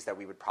kinds of movies that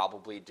we would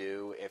probably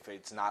do if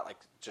it's not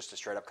just a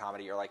straight up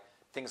comedy are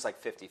things like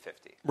 50-50.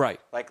 Right.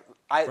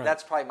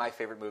 That's probably my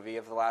favorite movie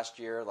of the last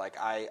year.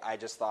 I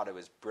just thought it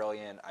was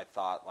brilliant. I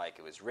thought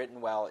it was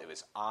written well, it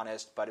was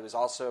honest, but it was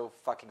also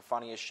fucking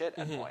funny as shit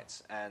at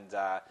points. And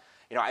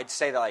I'd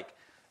say that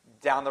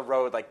down the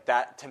road,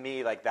 that to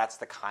me, that's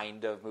the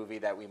kind of movie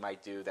that we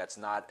might do. That's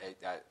not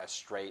a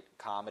straight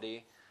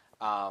comedy,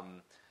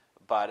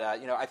 but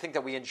I think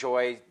that we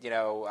enjoy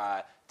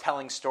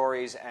telling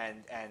stories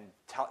and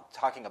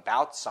talking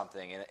about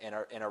something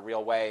in a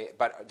real way.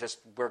 But just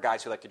we're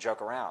guys who like to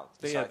joke around.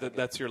 Yeah,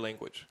 that's your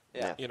language.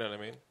 Yeah, you know what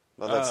I mean.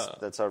 Well,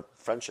 that's our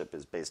friendship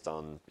is based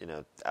on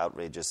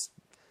outrageous,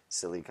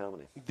 silly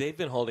comedy. They've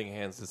been holding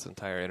hands this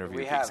entire interview.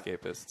 We have.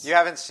 Geekscapists. You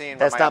haven't seen.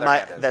 That's what not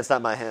my. Other hand is. That's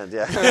not my hand.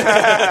 Yeah.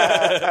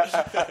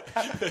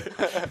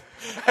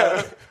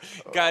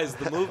 Guys,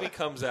 the movie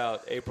comes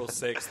out April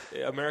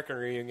 6th, American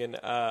Reunion.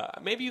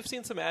 Maybe you've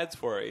seen some ads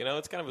for it.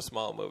 It's kind of a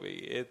small movie.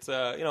 It's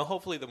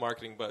hopefully the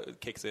marketing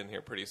kicks in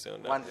here pretty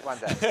soon. One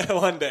day.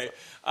 One day.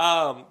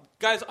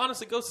 Guys,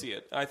 honestly, go see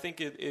it. I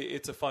think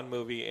it's a fun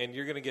movie, and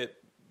you're going to get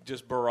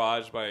just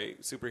barraged by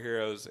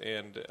superheroes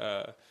and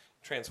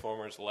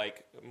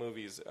Transformers-like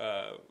movies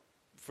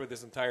for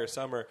this entire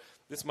summer.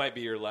 This might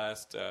be your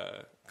last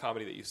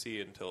comedy that you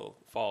see until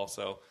fall,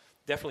 so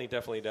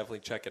definitely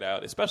check it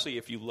out, especially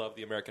if you love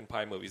the American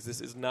Pie movies.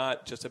 This is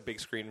not just a big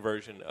screen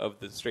version of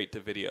the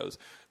straight-to-videos.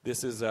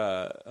 This is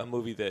a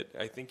movie that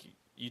I think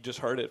you just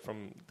heard it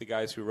from the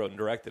guys who wrote and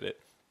directed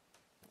it.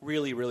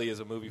 Really, really is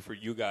a movie for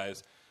you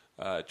guys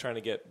trying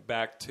to get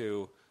back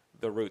to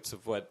the roots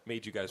of what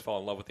made you guys fall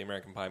in love with the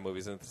American Pie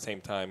movies, and at the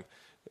same time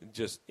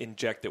just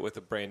inject it with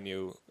a brand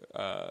new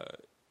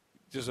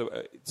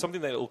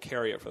something that will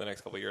carry it for the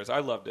next couple of years. I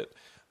loved it,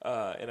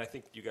 and I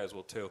think you guys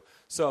will too.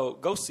 So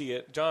go see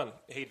it. Jon,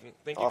 Hayden,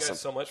 thank you guys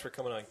so much for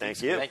coming on.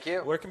 Thank you. Thank you.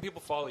 Where can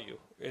people follow you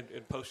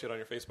and post it on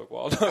your Facebook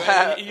wall?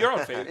 You're on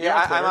Facebook.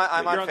 Yeah,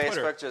 I'm on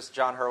Twitter. Facebook, just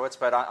Jon Hurwitz,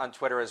 but on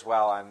Twitter as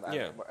well. I'm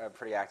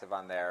pretty active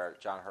on there.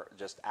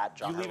 just at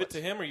Jon Hurwitz. You leave it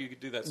to him, or you could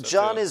do that stuff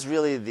Jon too? is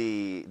really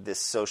the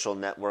social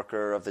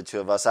networker of the two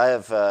of us. I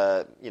have,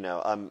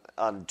 I'm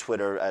on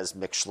Twitter as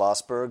Mick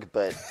Schlossberg,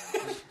 but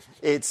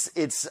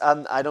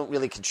I don't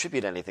really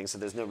contribute anything, so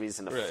there's no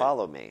reason to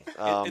follow me.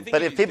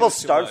 But if people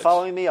start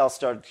following me, I'll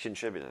start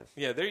contributing.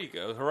 Yeah, there you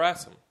go.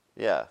 Harass them.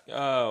 Yeah.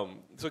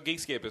 So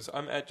Geekscape is,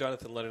 I'm at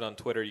Jonathan Lennon on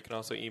Twitter. You can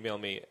also email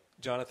me,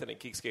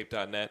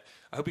 jonathan@geekscape.net.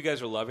 I hope you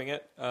guys are loving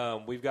it.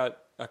 We've got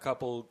a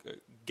couple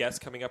guests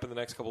coming up in the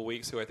next couple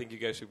weeks who I think you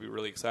guys should be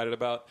really excited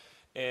about.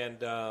 And,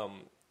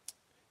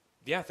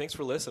 thanks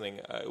for listening.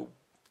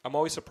 I'm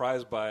always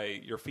surprised by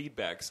your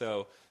feedback.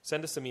 So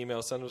send us some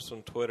emails, send us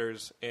some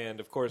Twitters, and,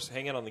 of course,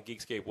 hang out on the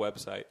Geekscape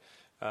website.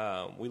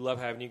 We love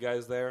having you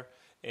guys there.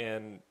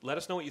 And let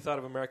us know what you thought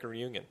of American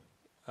Reunion.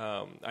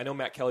 I know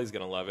Matt Kelly's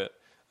going to love it.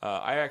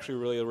 I actually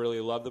really, really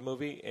love the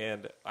movie,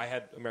 and I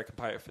had American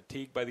Pie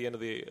fatigue by the end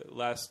of the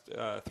last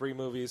 3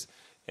 movies,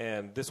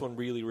 and this one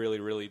really, really,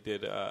 really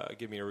did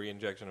give me a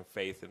reinjection of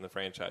faith in the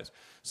franchise.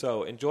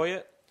 So enjoy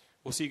it.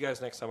 We'll see you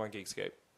guys next time on Geekscape.